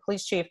function of the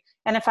police chief.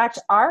 And in fact,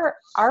 our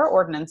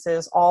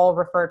ordinances all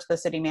refer to the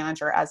city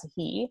manager as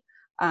he.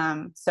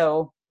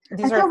 So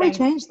these are things,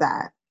 we changed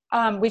that.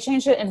 We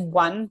changed it in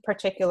one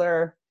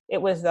particular,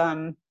 it was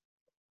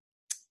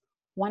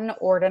one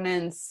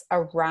ordinance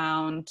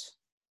around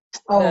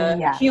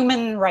the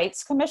Human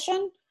Rights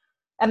Commission.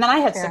 And then I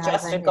had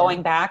suggested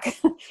going back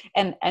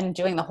and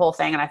doing the whole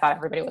thing. And I thought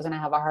everybody was going to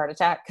have a heart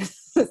attack.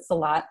 It's a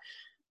lot.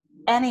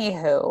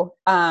 Anywho,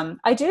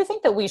 I do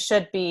think that we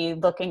should be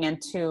looking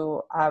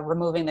into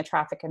removing the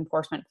traffic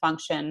enforcement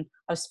function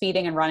of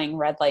speeding and running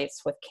red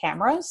lights with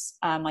cameras,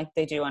 like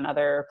they do in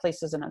other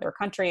places in other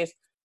countries,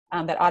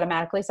 that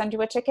automatically send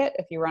you a ticket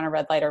if you run a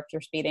red light or if you're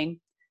speeding.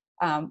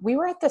 We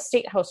were at the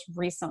State House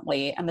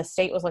recently, and the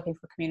state was looking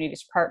for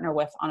communities to partner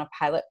with on a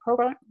pilot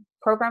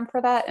program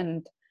for that.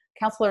 And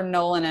Councillor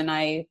Nolan and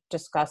I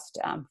discussed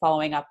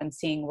following up and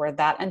seeing where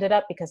that ended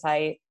up, because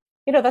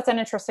that's an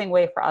interesting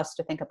way for us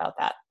to think about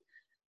that.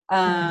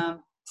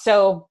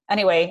 So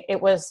anyway,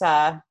 it was.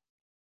 There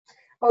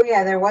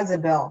was a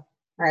bill,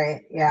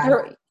 right?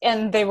 Yeah.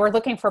 And they were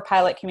looking for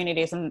pilot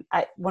communities. And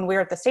when we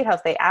were at the State House,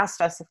 they asked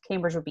us if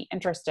Cambridge would be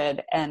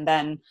interested. And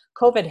then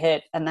COVID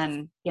hit, and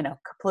then,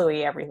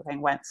 kaplooey,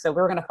 everything went. So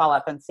we were going to follow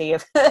up and see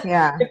if,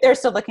 if they're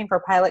still looking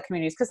for pilot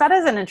communities, because that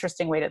is an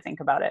interesting way to think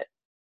about it.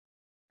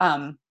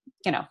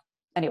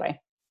 Anyway.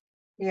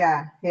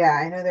 Yeah.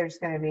 I know there's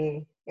going to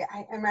be. Yeah,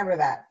 I remember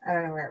that. I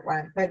don't know where it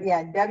went, but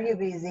yeah,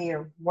 WBZ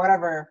or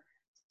whatever.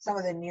 Some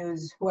of the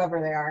news, whoever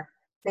they are,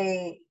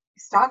 they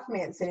stopped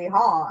me at City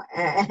Hall,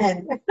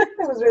 and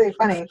it was really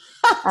funny.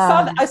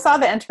 I saw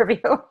the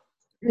interview.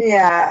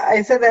 Yeah,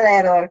 I said that I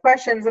had a lot of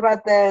questions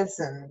about this,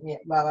 and yeah,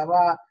 blah blah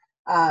blah.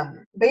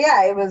 But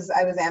yeah, I was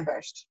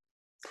ambushed.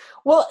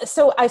 Well,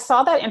 so I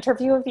saw that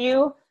interview of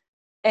you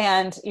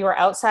and you were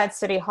outside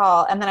City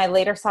Hall. And then I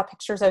later saw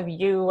pictures of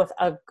you with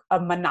a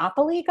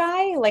Monopoly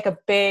guy, like a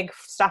big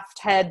stuffed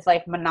head,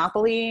 like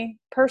Monopoly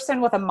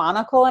person with a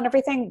monocle and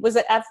everything. Was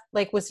it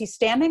like, was he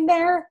standing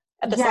there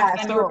at the same Yeah,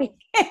 time you were so being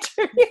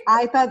interviewed?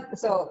 I thought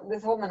so.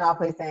 This whole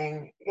Monopoly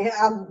thing,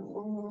 yeah,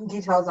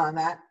 details on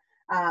that.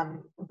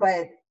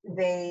 But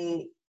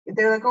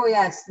they're like, oh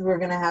yes, we're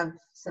gonna have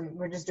some.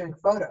 We're just doing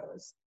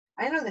photos.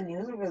 I know the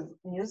news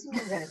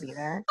was gonna be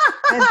there,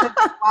 and so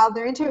while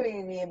they're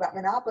interviewing me about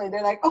Monopoly,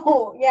 they're like,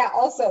 oh yeah,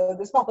 also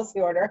this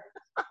policy order.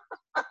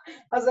 I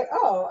was like,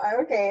 oh,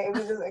 okay.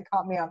 It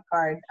caught me off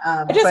guard.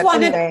 I just But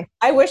wanted, anyway,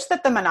 I wish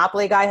that the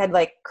Monopoly guy had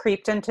like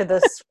creeped into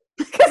this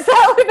because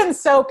that would have been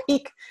so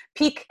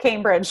peak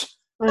Cambridge.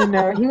 I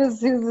know he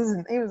was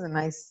a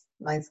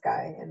nice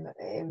guy, and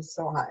it was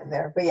so hot in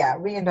there. But yeah,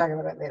 we can talk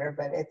about it later.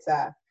 But it's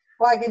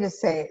well, I can just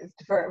say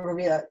for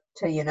reveal it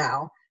to you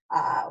now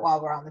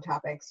while we're on the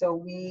topic. So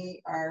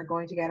we are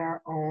going to get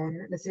our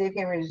own. The city of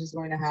Cambridge is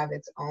going to have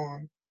its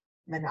own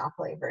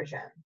Monopoly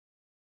version.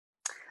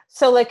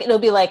 So like, it'll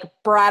be like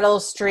Brattle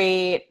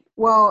Street.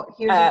 Well,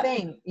 here's the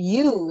thing: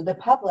 you, the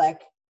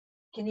public,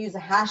 can use a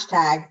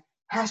hashtag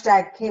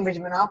Cambridge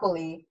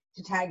Monopoly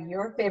to tag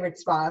your favorite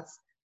spots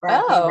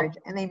around Cambridge,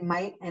 and they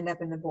might end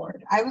up in the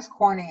board. I was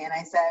corny and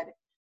I said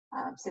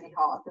City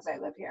Hall because I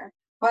live here,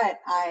 but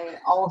I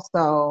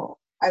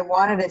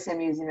wanted to say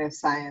Museum of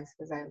Science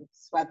because I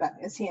sweat that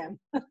museum.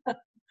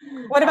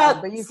 What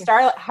about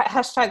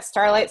hashtag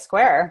Starlight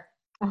Square?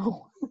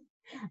 Oh,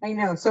 I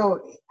know. So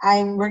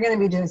we're going to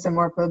be doing some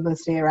more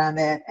publicity around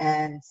it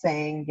and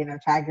saying,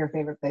 tag your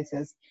favorite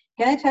places.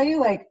 Can I tell you,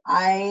 like,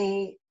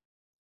 I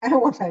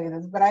won't tell you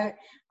this, but I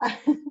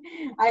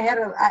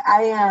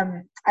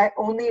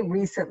only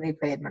recently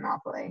played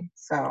Monopoly,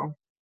 so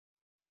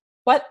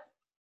what?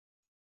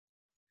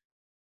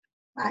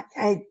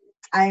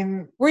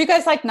 I'm. Were you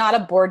guys like not a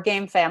board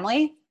game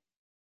family?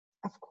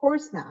 Of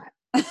course not.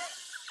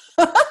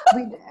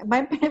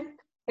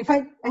 If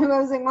I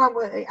was like, Mom,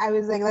 I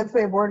was like, let's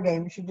play a board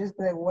game. She'd just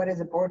be like, what is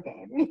a board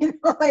game?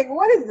 Like,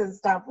 what is this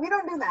stuff? We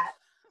don't do that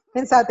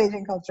in South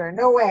Asian culture.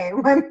 No way.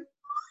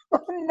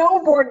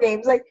 No board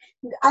games. Like,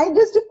 I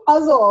just did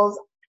puzzles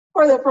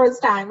for the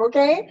first time.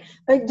 Okay,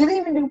 like didn't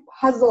even do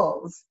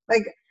puzzles.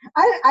 Like,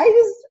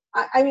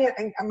 I mean,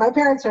 my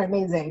parents are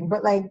amazing,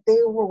 but like they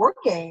were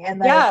working, and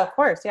like, yeah, of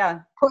course, yeah.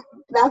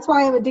 That's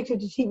why I'm addicted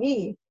to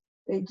TV.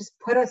 They just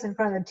put us in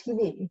front of the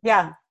TV.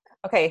 Yeah.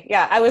 Okay.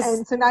 Yeah.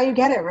 And so now you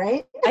get it,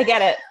 right? I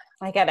get it.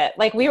 Like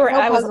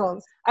I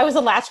was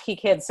a latchkey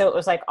kid, so it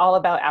was like all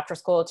about after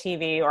school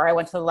TV, or I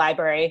went to the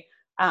library.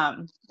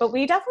 But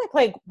we definitely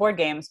played board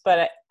games,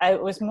 but I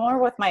was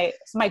more with my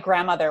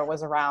grandmother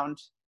was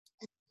around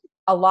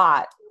a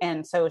lot.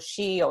 And so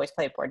she always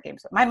played board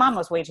games. My mom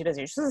was way too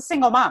busy. She was a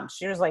single mom.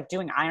 She was like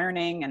doing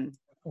ironing and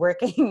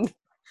working.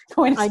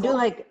 I do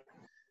like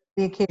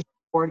the occasional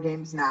board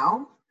games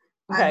now.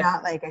 Okay. I'm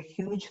not like a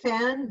huge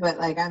fan, but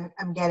like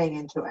I'm getting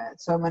into it.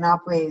 So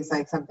Monopoly is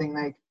like something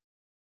like,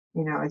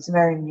 it's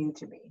very new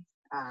to me.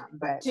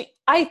 But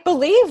I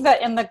believe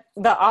that in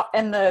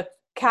the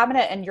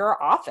cabinet in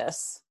your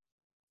office,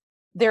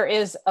 there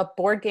is a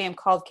board game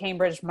called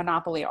Cambridge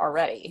Monopoly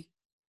already.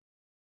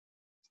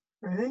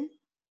 Really?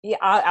 Yeah,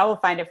 I will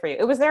find it for you.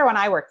 It was there when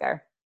I worked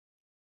there.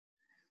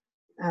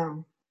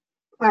 Oh.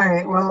 All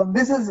right. Well,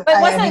 this is. But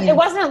it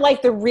wasn't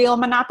like the real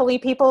Monopoly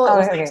people. It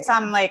was okay. like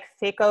some like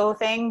FACO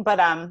thing. But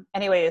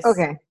anyways.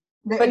 Okay.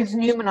 But it's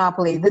new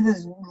Monopoly. This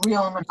is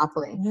real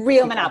Monopoly.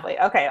 Real Monopoly.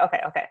 Okay. All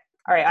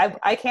right.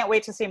 I can't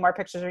wait to see more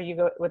pictures of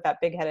you with that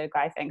big-headed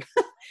guy thing.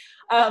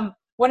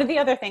 One of the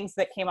other things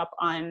that came up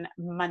on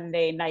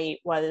Monday night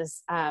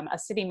was a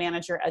city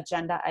manager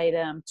agenda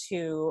item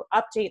to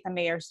update the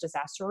mayor's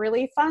disaster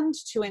relief fund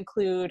to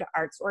include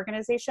arts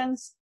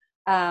organizations.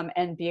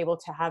 And be able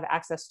to have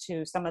access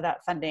to some of that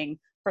funding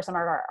for some of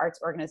our arts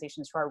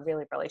organizations who are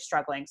really, really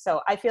struggling.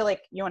 So I feel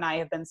like you and I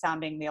have been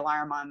sounding the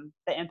alarm on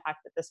the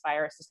impact that this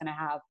virus is going to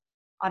have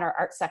on our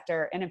art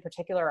sector, and in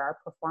particular, our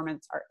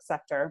performance art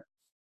sector.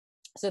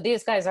 So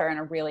these guys are in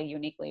a really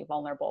uniquely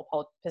vulnerable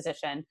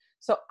position.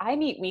 So I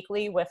meet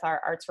weekly with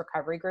our arts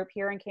recovery group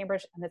here in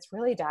Cambridge, and it's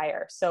really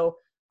dire. So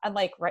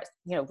unlike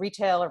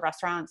retail or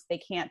restaurants, they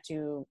can't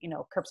do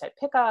curbside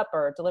pickup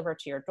or deliver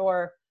to your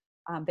door.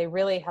 They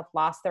really have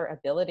lost their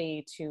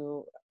ability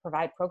to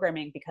provide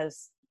programming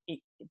because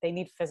they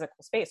need physical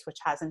space, which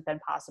hasn't been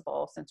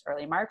possible since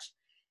early March.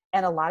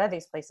 And a lot of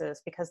these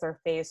places, because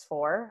they're phase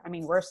 4, I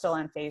mean, we're still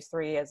in phase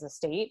 3 as a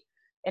state.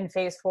 In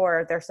phase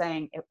 4, they're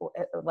saying it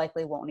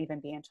likely won't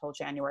even be until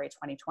January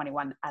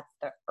 2021 at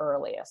the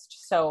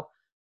earliest. So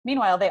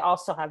meanwhile, they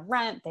also have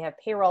rent, they have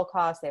payroll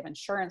costs, they have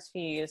insurance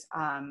fees.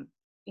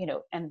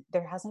 and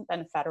there hasn't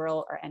been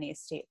federal or any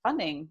state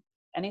funding,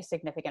 any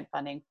significant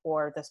funding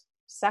for this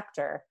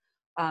sector.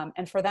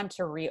 And for them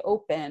to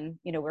reopen,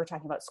 we were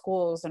talking about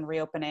schools and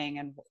reopening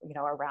and,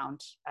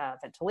 around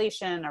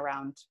ventilation,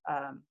 around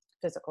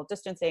physical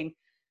distancing.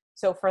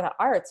 So for the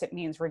arts, it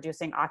means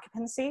reducing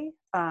occupancy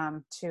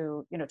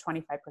to,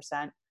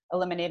 25%,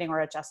 eliminating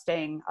or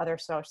adjusting other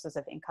sources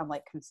of income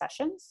like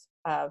concessions,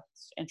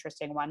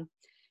 interesting one.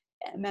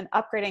 And then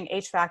upgrading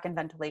HVAC and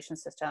ventilation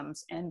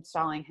systems,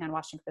 installing hand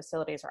washing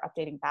facilities, or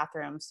updating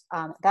bathrooms.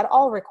 That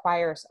all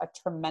requires a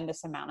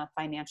tremendous amount of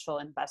financial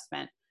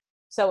investment.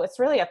 So it's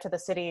really up to the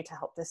city to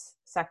help this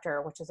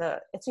sector, which is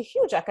it's a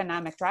huge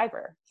economic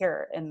driver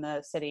here in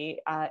the city.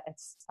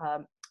 It's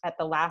at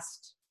the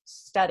last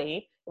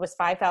study, it was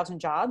 5,000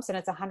 jobs, and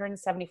it's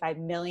 $175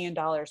 million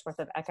worth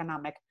of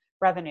economic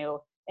revenue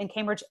in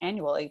Cambridge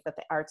annually that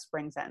the arts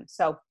brings in.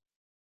 So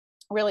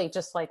really,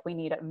 just like we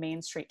need a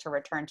Main Street to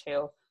return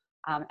to.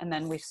 And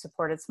then we've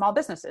supported small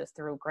businesses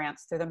through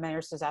grants, through the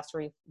Mayor's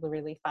Disaster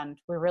Relief Fund.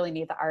 We really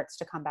need the arts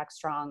to come back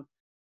strong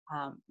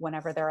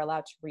whenever they're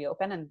allowed to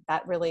reopen. And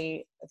that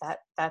really,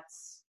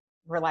 that's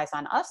relies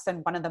on us.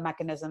 And one of the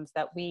mechanisms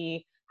that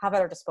we have at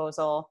our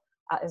disposal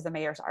is the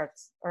Mayor's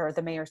Arts, or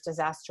the Mayor's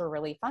Disaster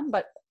Relief Fund.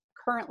 But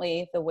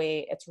currently, the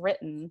way it's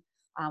written,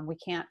 we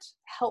can't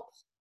help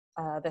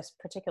this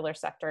particular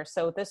sector.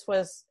 So this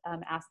was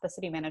the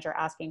city manager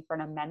asking for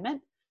an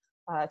amendment,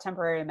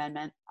 temporary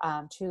amendment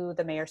to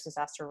the Mayor's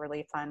Disaster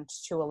Relief Fund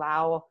to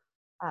allow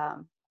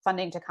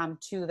funding to come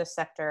to the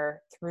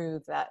sector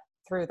through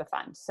the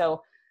fund.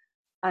 So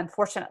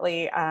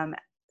unfortunately,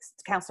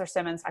 Councillor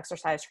Simmons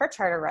exercised her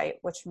charter right,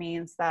 which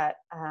means that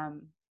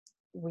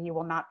we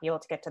will not be able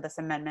to get to this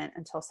amendment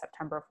until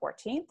September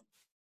 14th,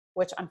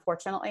 which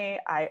unfortunately,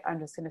 I'm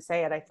just going to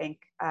say it, I think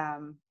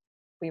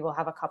we will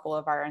have a couple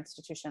of our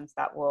institutions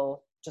that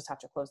will just have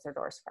to close their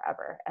doors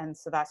forever. And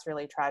so that's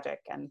really tragic.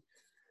 And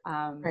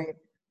right.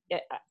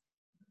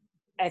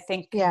 I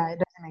think, yeah, it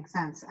doesn't make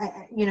sense.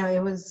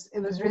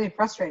 It was really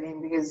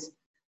frustrating because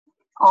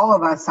all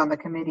of us on the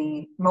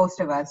committee, most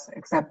of us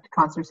except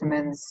Councillor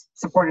Simmons,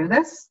 supported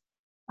this,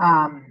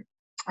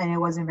 and it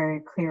wasn't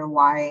very clear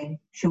why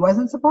she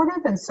wasn't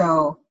supportive. And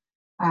so,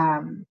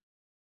 I'm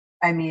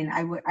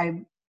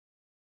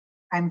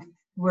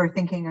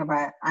thinking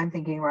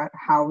about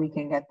how we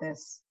can get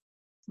this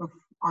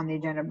on the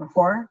agenda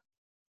before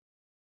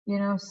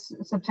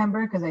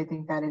September, because I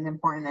think that is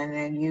important. And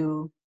then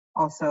you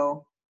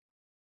also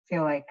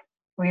feel like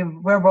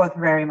we're both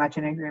very much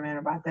in agreement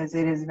about this.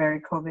 It is very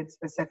COVID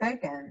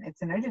specific and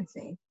it's an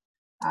urgency.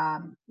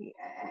 And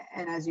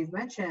as you've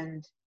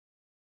mentioned,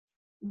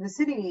 the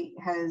city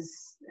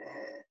has,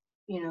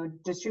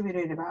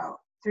 distributed about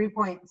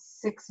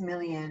 3.6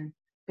 million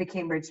to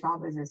Cambridge small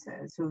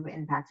businesses who've been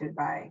impacted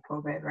by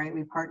COVID, right?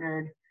 We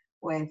partnered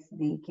with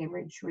the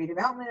Cambridge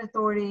Redevelopment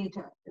Authority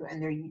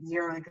and their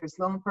zero interest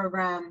loan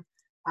program.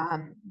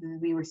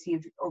 We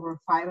received over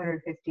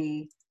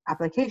 550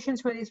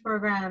 applications for these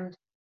programs.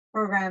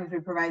 We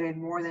provided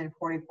more than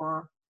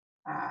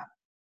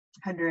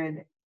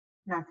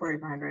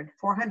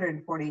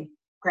 440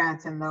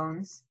 grants and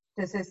loans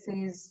to assist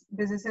these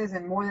businesses,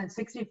 and more than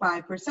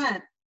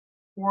 65%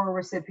 were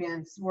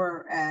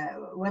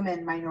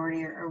women,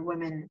 minority, or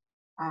women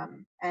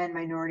and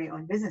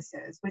minority-owned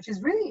businesses, which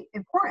is really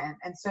important.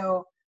 And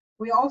so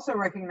we also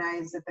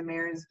recognize that the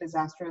Mayor's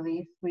Disaster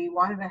Relief, we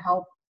wanted to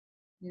help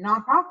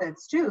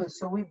nonprofits too.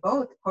 So we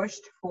both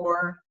pushed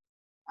for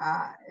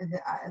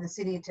the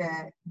city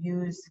to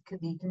use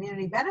the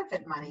community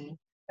benefit money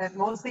that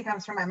mostly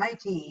comes from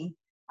MIT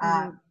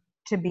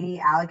to be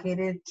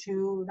allocated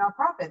to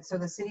nonprofits. So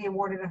the city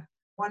awarded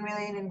 $1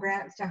 million in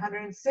grants to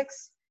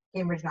 106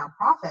 Cambridge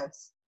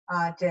nonprofits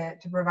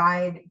to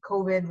provide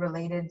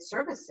COVID-related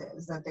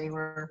services that they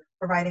were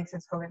providing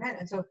since COVID hit.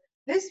 And so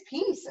this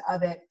piece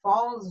of it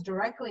falls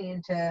directly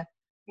into,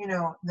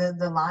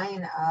 the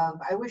line of,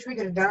 I wish we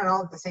could have done it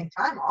all at the same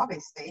time,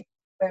 obviously,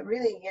 but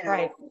really,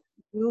 right.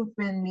 You've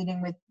been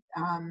meeting with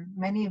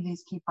many of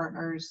these key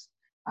partners,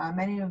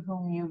 many of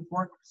whom you've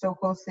worked so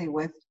closely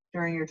with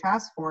during your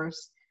task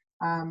force,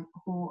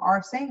 who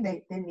are saying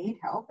they need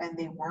help and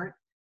they weren't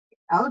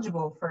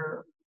eligible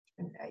for,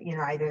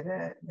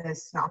 either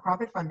this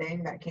nonprofit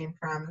funding that came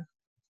from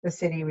the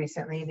city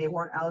recently. They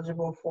weren't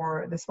eligible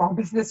for the small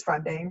business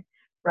funding,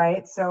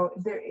 right? So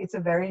it's a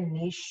very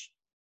niche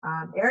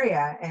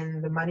area,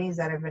 and the monies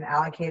that have been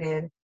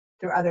allocated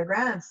through other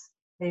grants,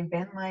 they've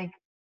been like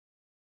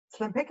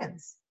slim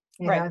pickings.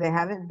 Right. They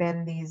haven't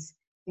been these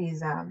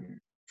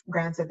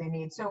grants that they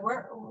need. So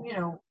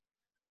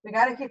we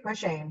got to keep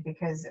pushing,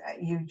 because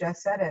you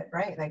just said it,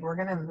 right? Like, we're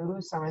going to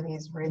lose some of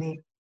these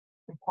really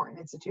important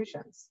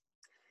institutions.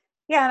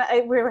 Yeah,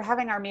 we were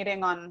having our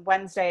meeting on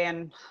Wednesday,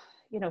 and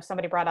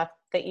somebody brought up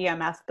the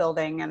EMF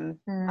building, and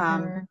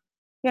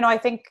I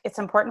think it's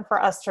important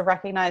for us to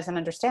recognize and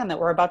understand that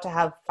we're about to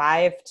have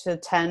 5 to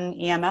 10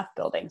 EMF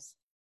buildings.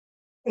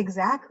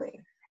 Exactly.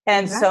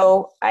 And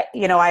so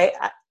I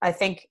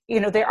think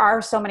there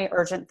are so many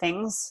urgent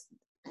things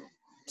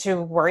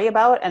to worry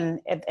about, and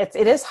it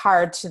is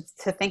hard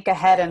to think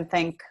ahead and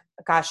think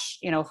gosh,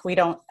 if we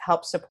don't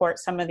help support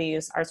some of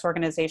these arts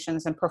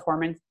organizations and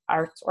performance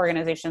arts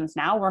organizations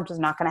now, we're just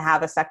not going to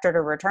have a sector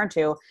to return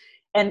to.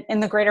 And in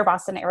the greater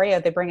Boston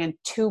area, they bring in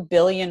 $2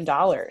 billion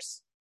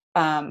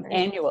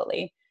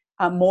annually,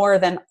 more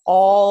than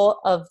all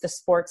of the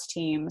sports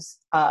teams,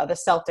 the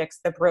Celtics,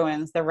 the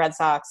Bruins, the Red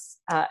Sox,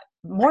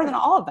 more than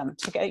all of them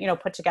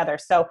put together.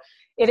 So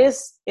it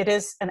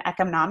is an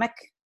economic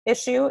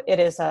issue.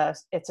 It's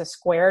a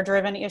square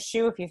driven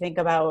issue. If you think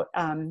about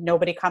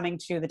nobody coming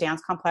to the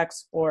dance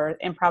complex or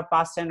Improv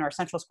Boston or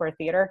Central Square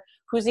Theater,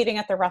 who's eating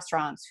at the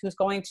restaurants, who's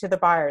going to the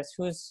bars,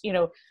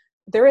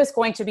 there is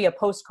going to be a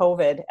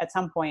post-COVID at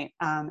some point.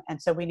 And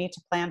so we need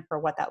to plan for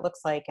what that looks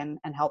like and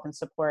help and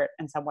support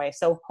in some way.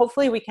 So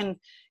hopefully we can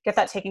get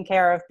that taken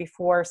care of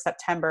before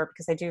September,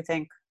 because I do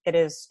think it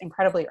is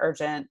incredibly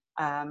urgent.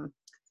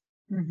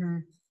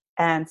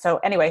 And so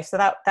anyway, so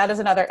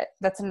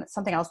that's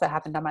something else that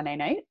happened on Monday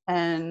night.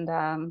 And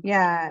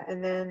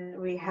and then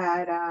we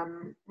had,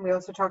 we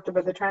also talked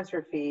about the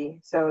transfer fee.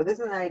 So this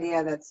is an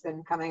idea that's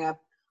been coming up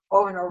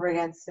over and over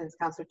again since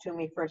Councilor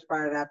Toomey first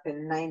brought it up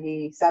in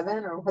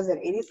 97, or was it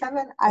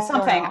 87?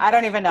 I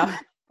don't even know.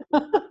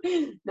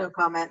 No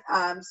comment.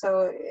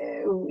 So,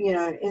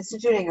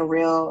 instituting a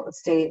real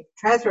estate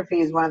transfer fee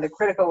is one of the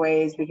critical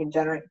ways we can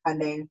generate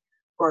funding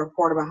for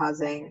affordable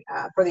housing,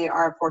 for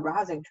our Affordable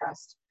Housing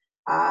Trust.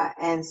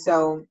 And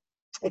so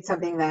it's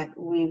something that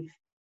we've,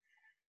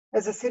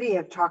 as a city,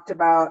 have talked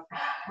about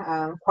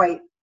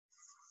quite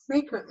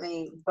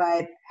frequently,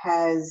 but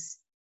has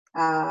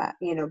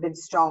been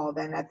stalled.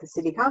 And at the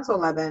city council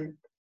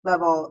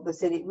level,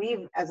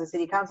 we've, as a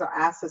city council,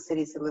 asked the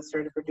city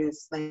solicitor to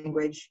produce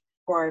language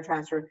for a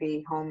transfer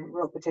fee home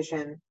rule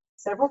petition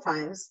several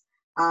times,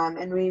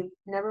 and we've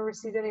never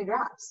received any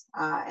drafts.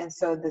 And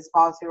so this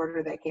policy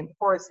order that came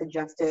before us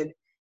suggested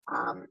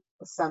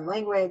some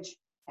language,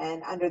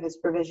 and under this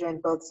provision,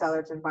 both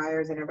sellers and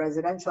buyers in a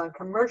residential and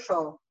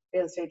commercial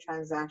real estate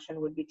transaction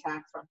would be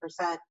taxed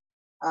 1%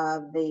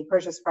 of the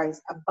purchase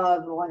price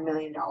above $1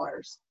 million.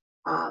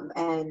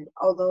 And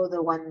although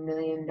the $1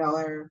 million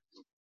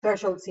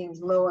threshold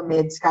seems low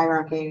amid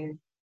skyrocketing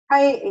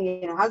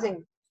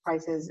housing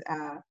prices,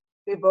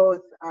 we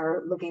both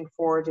are looking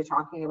forward to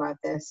talking about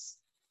this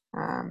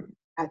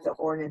at the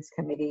ordinance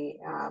committee.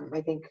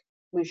 I think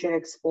we should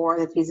explore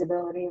the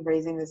feasibility of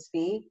raising this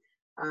fee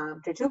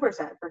to 2%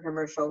 for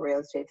commercial real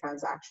estate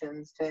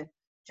transactions to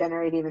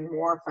generate even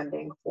more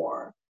funding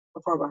for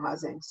affordable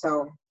housing.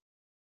 So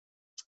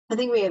I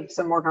think we have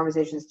some more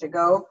conversations to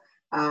go.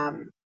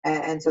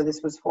 And so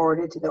this was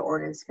forwarded to the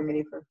ordinance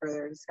committee for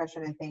further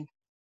discussion. I think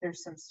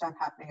there's some stuff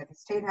happening at the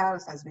State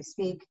House as we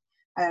speak.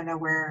 I don't know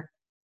where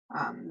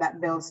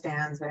that bill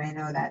stands, but I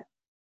know that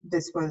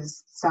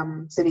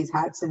some cities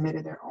had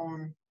submitted their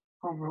own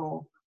home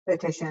rule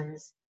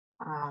petitions,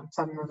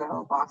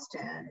 Somerville,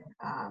 Boston,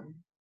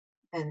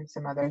 and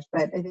some others.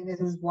 But I think this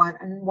is one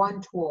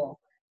tool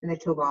in the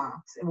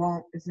toolbox.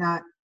 It's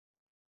not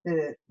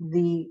the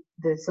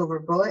silver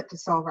bullet to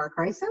solve our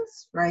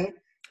crisis, right?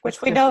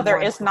 Which we know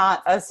there is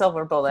not a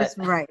silver bullet.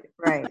 Right.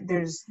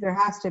 There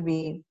has to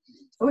be,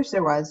 I wish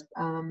there was,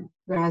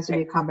 there has to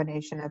be a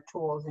combination of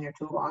tools in your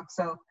toolbox.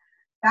 So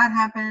that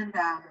happened.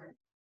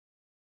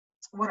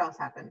 What else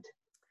happened?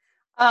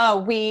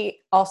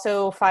 We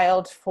also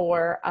filed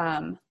for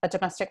a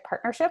domestic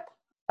partnership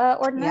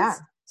ordinance. Yeah.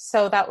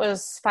 So that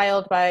was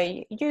filed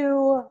by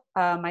you,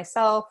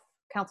 myself,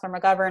 Councillor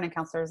McGovern, and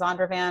Councillor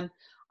Zondervan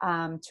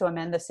to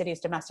amend the city's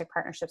domestic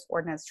partnerships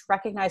ordinance to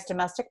recognize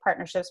domestic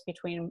partnerships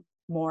between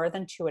more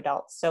than two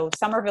adults. So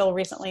Somerville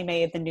recently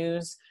made the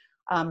news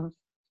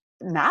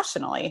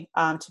nationally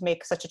to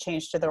make such a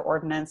change to their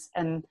ordinance.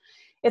 And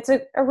it's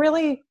a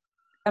really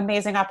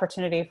amazing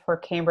opportunity for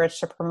Cambridge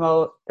to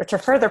promote or to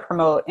further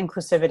promote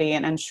inclusivity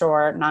and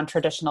ensure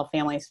non-traditional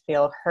families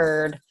feel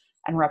heard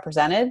and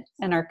represented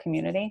in our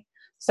community.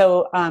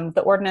 So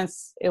the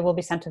ordinance, it will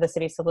be sent to the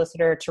city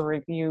solicitor to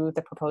review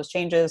the proposed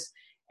changes.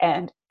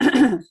 And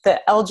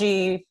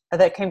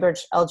the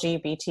Cambridge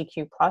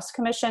LGBTQ+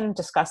 Commission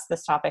discussed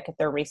this topic at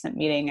their recent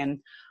meeting,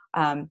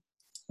 and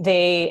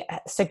they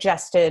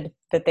suggested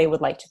that they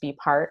would like to be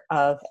part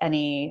of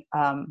any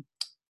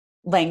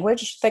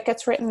language that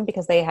gets written,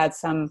 because they had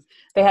some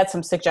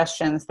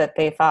suggestions that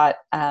they thought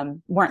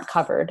weren't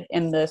covered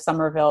in the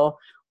Somerville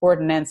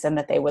ordinance and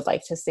that they would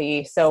like to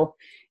see. So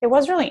it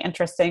was really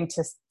interesting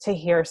to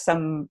hear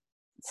some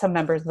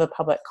members of the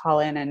public call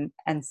in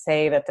and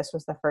say that this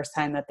was the first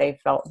time that they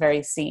felt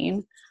very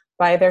seen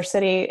by their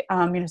city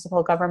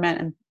municipal government.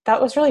 And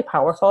that was really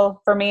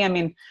powerful for me. I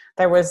mean,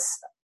 there was,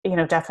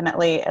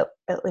 definitely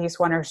at least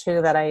one or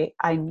two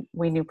that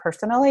we knew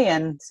personally.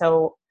 And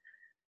so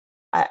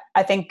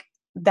I think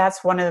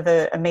that's one of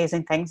the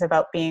amazing things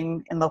about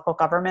being in local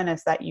government,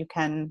 is that you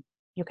can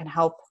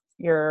help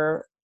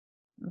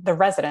the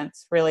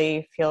residents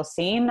really feel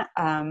seen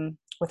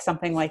with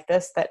something like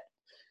this that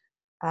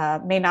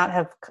may not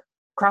have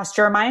crossed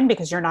your mind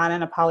because you're not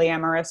in a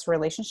polyamorous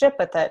relationship,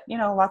 but that,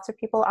 lots of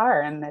people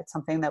are. And it's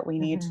something that we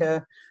need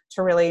to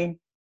really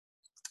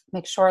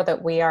make sure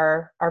that we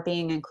are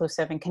being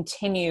inclusive and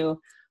continue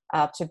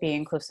to be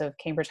inclusive.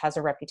 Cambridge has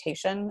a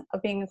reputation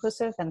of being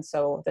inclusive, and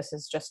so this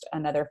is just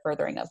another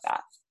furthering of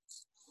that.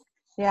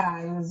 Yeah,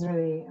 I was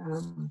really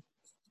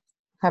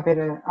happy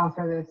to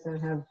offer this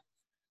and have,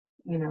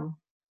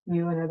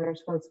 you and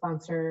others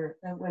co-sponsor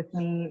with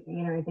me.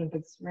 I think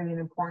it's really an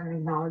important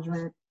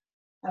acknowledgement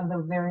of the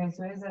various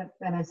ways that,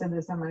 and I said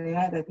this on my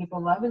ad, that people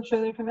love and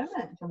show their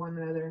commitment to one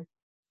another.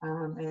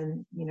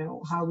 And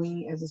how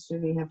we as a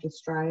city have to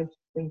strive to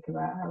think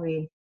about how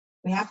we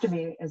have to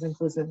be as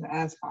inclusive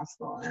as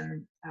possible.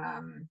 And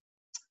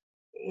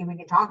we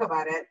can talk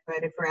about it,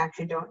 but if we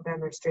actually don't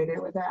demonstrate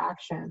it with our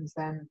actions,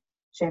 then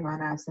shame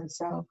on us. And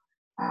so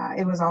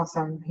it was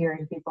awesome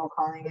hearing people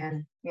calling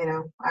in.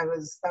 It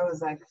was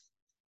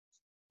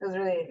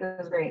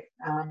great.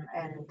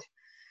 And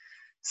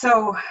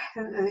so,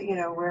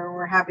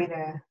 we're happy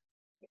to,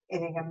 I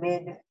think,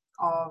 amid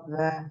all of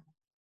the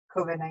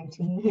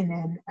COVID-19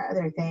 and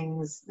other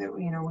things that,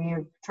 we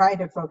have tried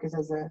to focus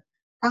as a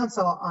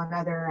council on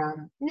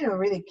other,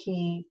 really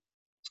key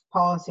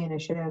policy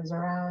initiatives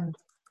around,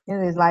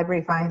 these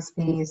library fines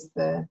piece,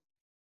 this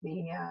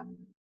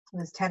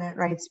tenant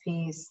rights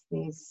piece,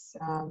 these,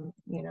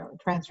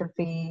 transfer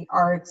fee,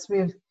 arts.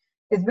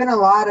 It's been a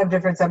lot of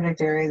different subject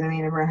areas. I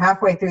mean, we're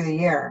halfway through the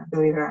year,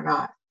 believe it or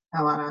not,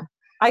 Alana.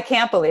 I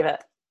can't believe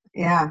it.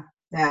 Yeah.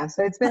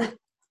 So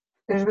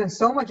there's been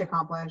so much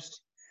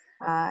accomplished.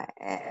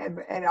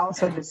 It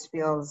also just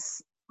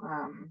feels,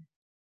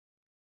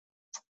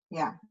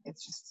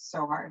 it's just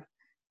so hard.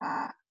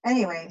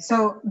 Anyway,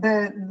 so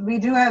we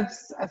do have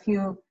a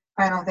few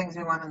final things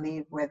we want to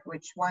leave with,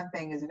 which one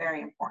thing is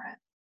very important.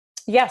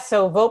 Yes,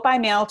 so Vote by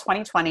Mail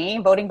 2020.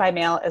 Voting by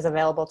mail is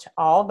available to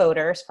all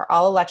voters for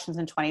all elections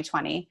in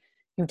 2020.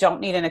 You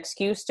don't need an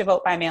excuse to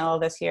vote by mail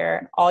this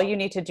year. All you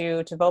need to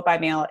do to vote by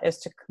mail is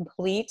to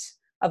complete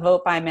a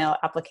vote by mail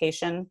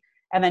application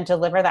and then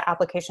deliver the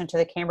application to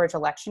the Cambridge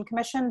Election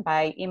Commission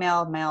by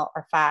email, mail,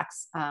 or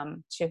fax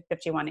to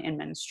 51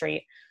 Inman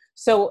Street.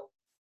 So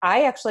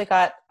we actually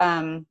got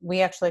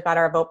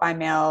our vote by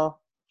mail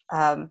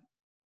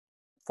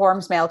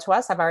forms mailed to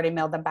us. I've already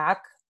mailed them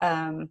back.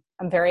 I'm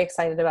very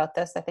excited about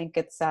this. I think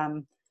it's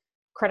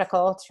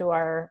critical to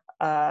our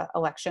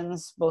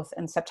elections, both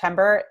in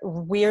September.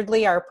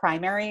 Weirdly, our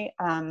primary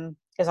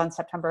is on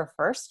September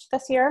 1st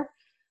this year.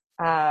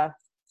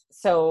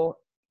 So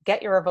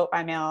get your vote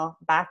by mail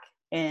back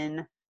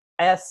in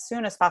as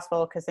soon as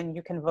possible, because then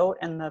you can vote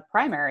in the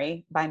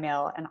primary by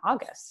mail in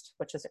August,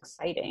 which is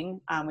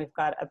exciting. We've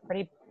got a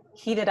pretty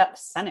heated up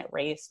Senate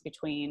race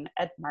between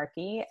Ed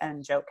Markey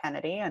and Joe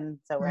Kennedy. And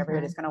so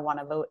everybody's going to want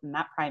to vote in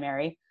that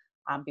primary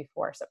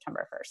before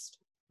September 1st.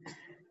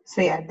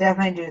 So yeah,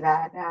 definitely do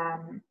that.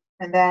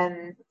 And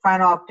then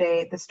final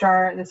update, the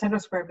Central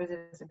Square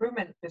Business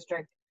Improvement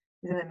District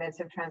is in the midst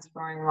of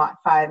transforming Lot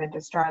 5 into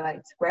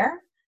Starlight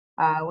Square,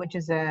 which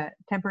is a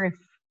temporary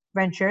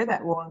venture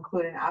that will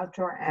include an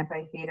outdoor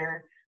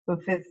amphitheater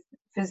with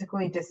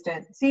physically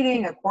distant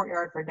seating, a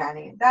courtyard for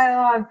dining and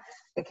dialogue,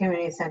 a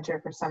community center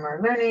for summer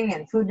learning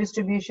and food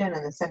distribution,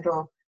 and the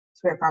Central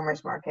Square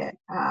Farmers Market.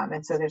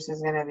 And so this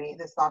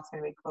lot's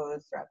going to be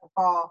closed throughout the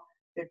fall.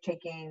 They're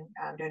taking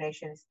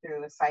donations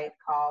through a site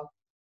called,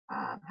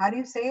 how do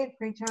you say it,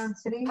 Freetown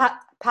City?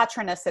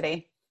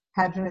 Patronicity.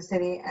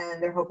 Patronicity,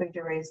 and they're hoping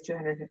to raise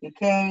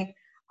 $250K.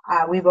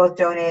 We both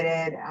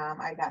donated.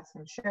 I got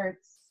some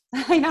shirts.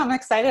 I know, I'm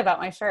excited about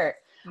my shirt.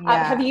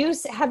 Yeah.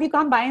 Have you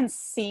gone by and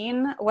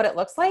seen what it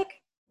looks like?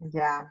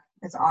 Yeah,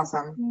 it's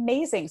awesome.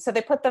 Amazing. So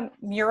they put the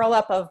mural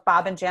up of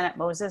Bob and Janet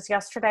Moses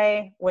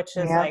yesterday, which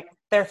is like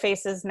their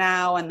faces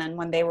now and then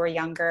when they were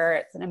younger.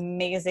 It's an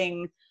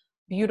amazing,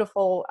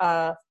 beautiful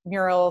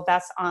mural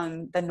that's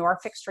on the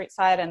Norfolk Street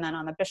side, and then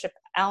on the Bishop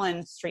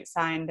Allen Street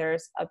sign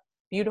there's a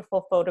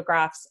beautiful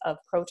photographs of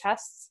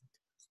protests.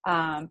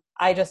 I'm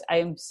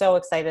so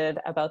excited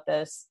about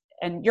this.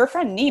 And your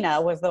friend Nina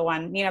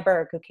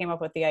Berg, who came up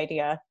with the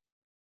idea.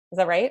 Is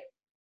that right?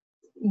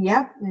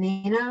 Yep,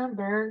 Nina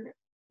Berg.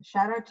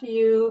 Shout out to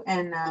you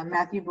and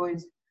Matthew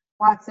Boyd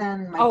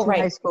Watson, my two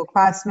high school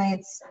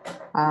classmates.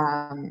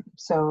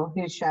 So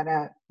huge shout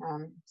out,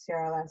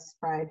 CRLS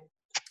Pride.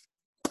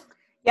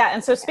 Yeah,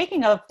 and so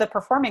speaking of the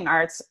performing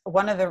arts,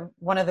 one of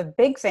the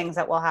big things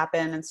that will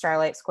happen in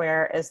Starlight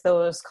Square is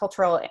those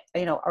cultural,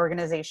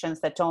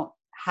 organizations that don't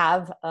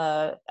have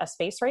a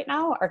space right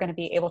now are going to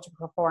be able to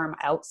perform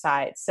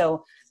outside.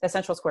 So the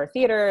Central Square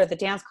Theater, the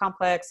Dance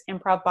Complex,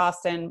 Improv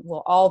Boston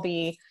will all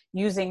be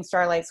using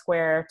Starlight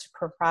Square to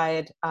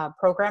provide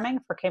programming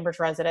for Cambridge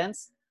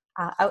residents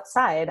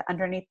outside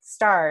underneath the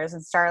stars in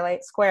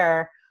Starlight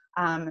Square.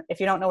 If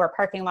you don't know where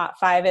parking lot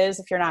 5 is,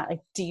 if you're not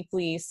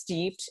deeply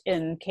steeped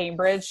in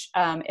Cambridge,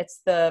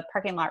 it's the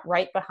parking lot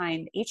right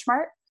behind H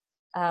Mart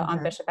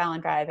on Bishop Allen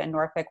Drive in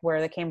Norfolk,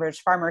 where the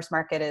Cambridge Farmers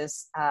Market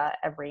is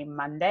every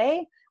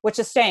Monday, which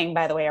is staying,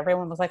 by the way.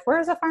 Everyone was like,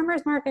 where's the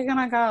farmers market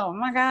gonna go? Oh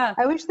my God.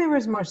 I wish there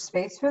was more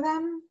space for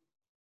them.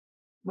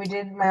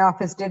 My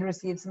office did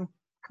receive some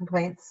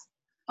complaints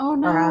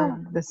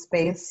around the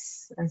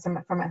space and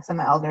from some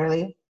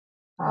elderly.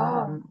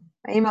 I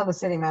emailed the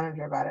city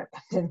manager about it,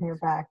 but didn't hear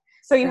back.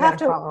 So you have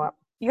to follow up.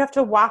 you have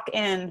to walk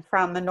in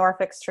from the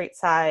Norfolk Street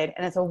side,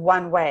 and it's a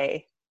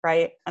one-way,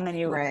 right? And then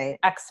you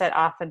exit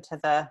off into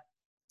the.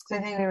 So I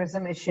think there were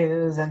some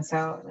issues, and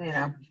so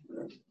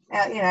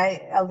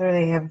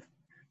elderly have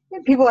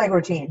people like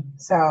routine.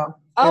 So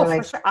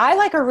for sure, I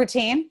like a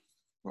routine.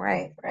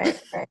 Right.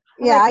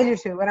 Yeah, I do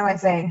too. What am I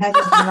saying? I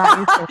just am not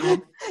used to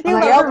it. I'm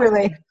like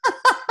elderly.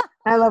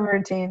 I love a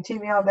routine.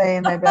 TV all day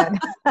in my bed.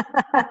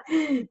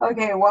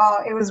 Okay,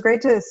 well, it was great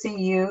to see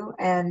you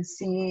and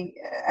see.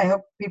 I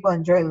hope people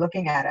enjoy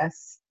looking at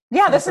us.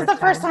 Yeah, this is the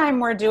first time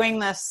we're doing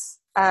this.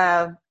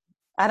 I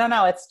don't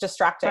know. It's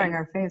distracting. Showing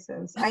our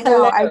faces. I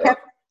know.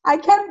 I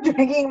kept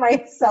drinking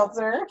my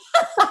seltzer.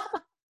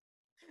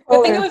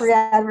 Free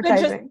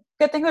advertising.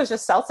 Good thing it was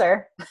just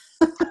seltzer.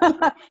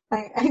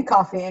 and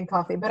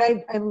coffee. But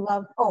I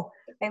love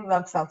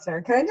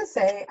seltzer. Can I just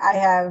say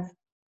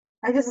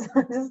I just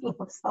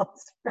love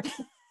seltzer.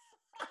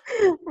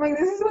 Like,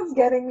 this is what's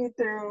getting me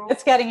through.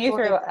 It's getting you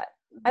through.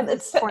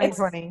 It's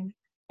 2020.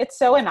 It's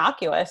so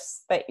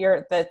innocuous that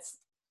it's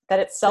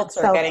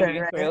seltzer getting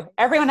you through.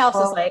 Everyone else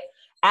is like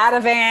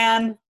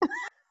Ativan.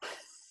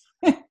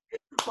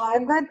 Well,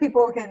 I'm glad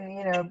people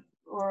can,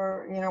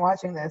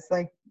 watching this,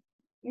 like,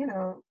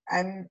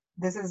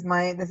 this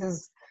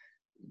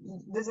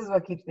is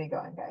what keeps me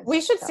going, guys.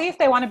 We should see if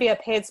they want to be a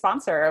paid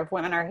sponsor of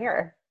Women Are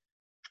Here.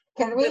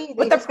 Can we?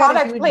 With the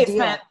product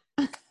placement.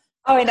 Oh,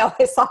 I know.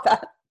 I saw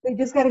that. They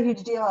just got a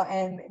huge deal,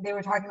 and they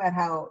were talking about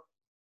how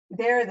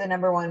they're the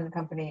number one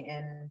company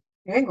in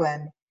New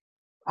England,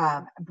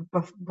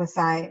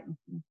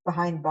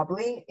 behind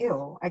Bubbly.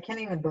 Ew, I can't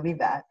even believe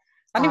that.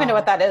 I don't even know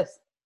what that is.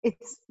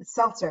 It's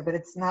seltzer, but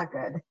it's not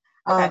good.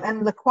 Okay.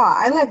 And La Croix.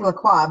 I like La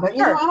Croix, but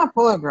I'm a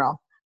Polar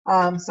girl.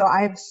 So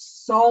I have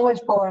so much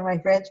Polar in my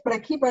fridge, but I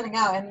keep running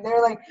out. And they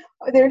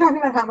were talking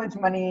about how much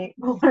money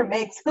Polar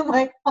makes. I'm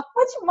like, how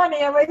much money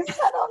have I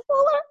spent on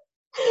Polar?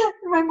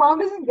 My mom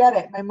doesn't get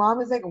it. My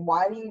mom is like,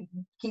 why do you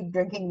keep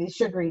drinking these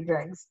sugary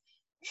drinks?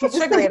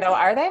 Sugary though,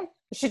 are they?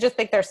 She just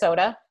think they're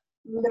soda.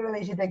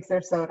 Literally, she thinks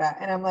they're soda.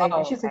 And I'm like,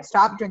 she's like,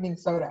 stop drinking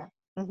soda.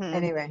 Mm-hmm.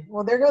 Anyway,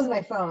 well, there goes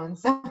my phone.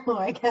 So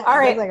I guess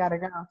I gotta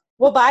go.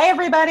 Well, bye,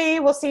 everybody.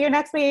 We'll see you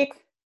next week.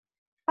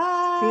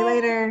 Bye. See you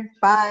later.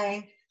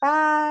 Bye.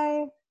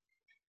 Bye.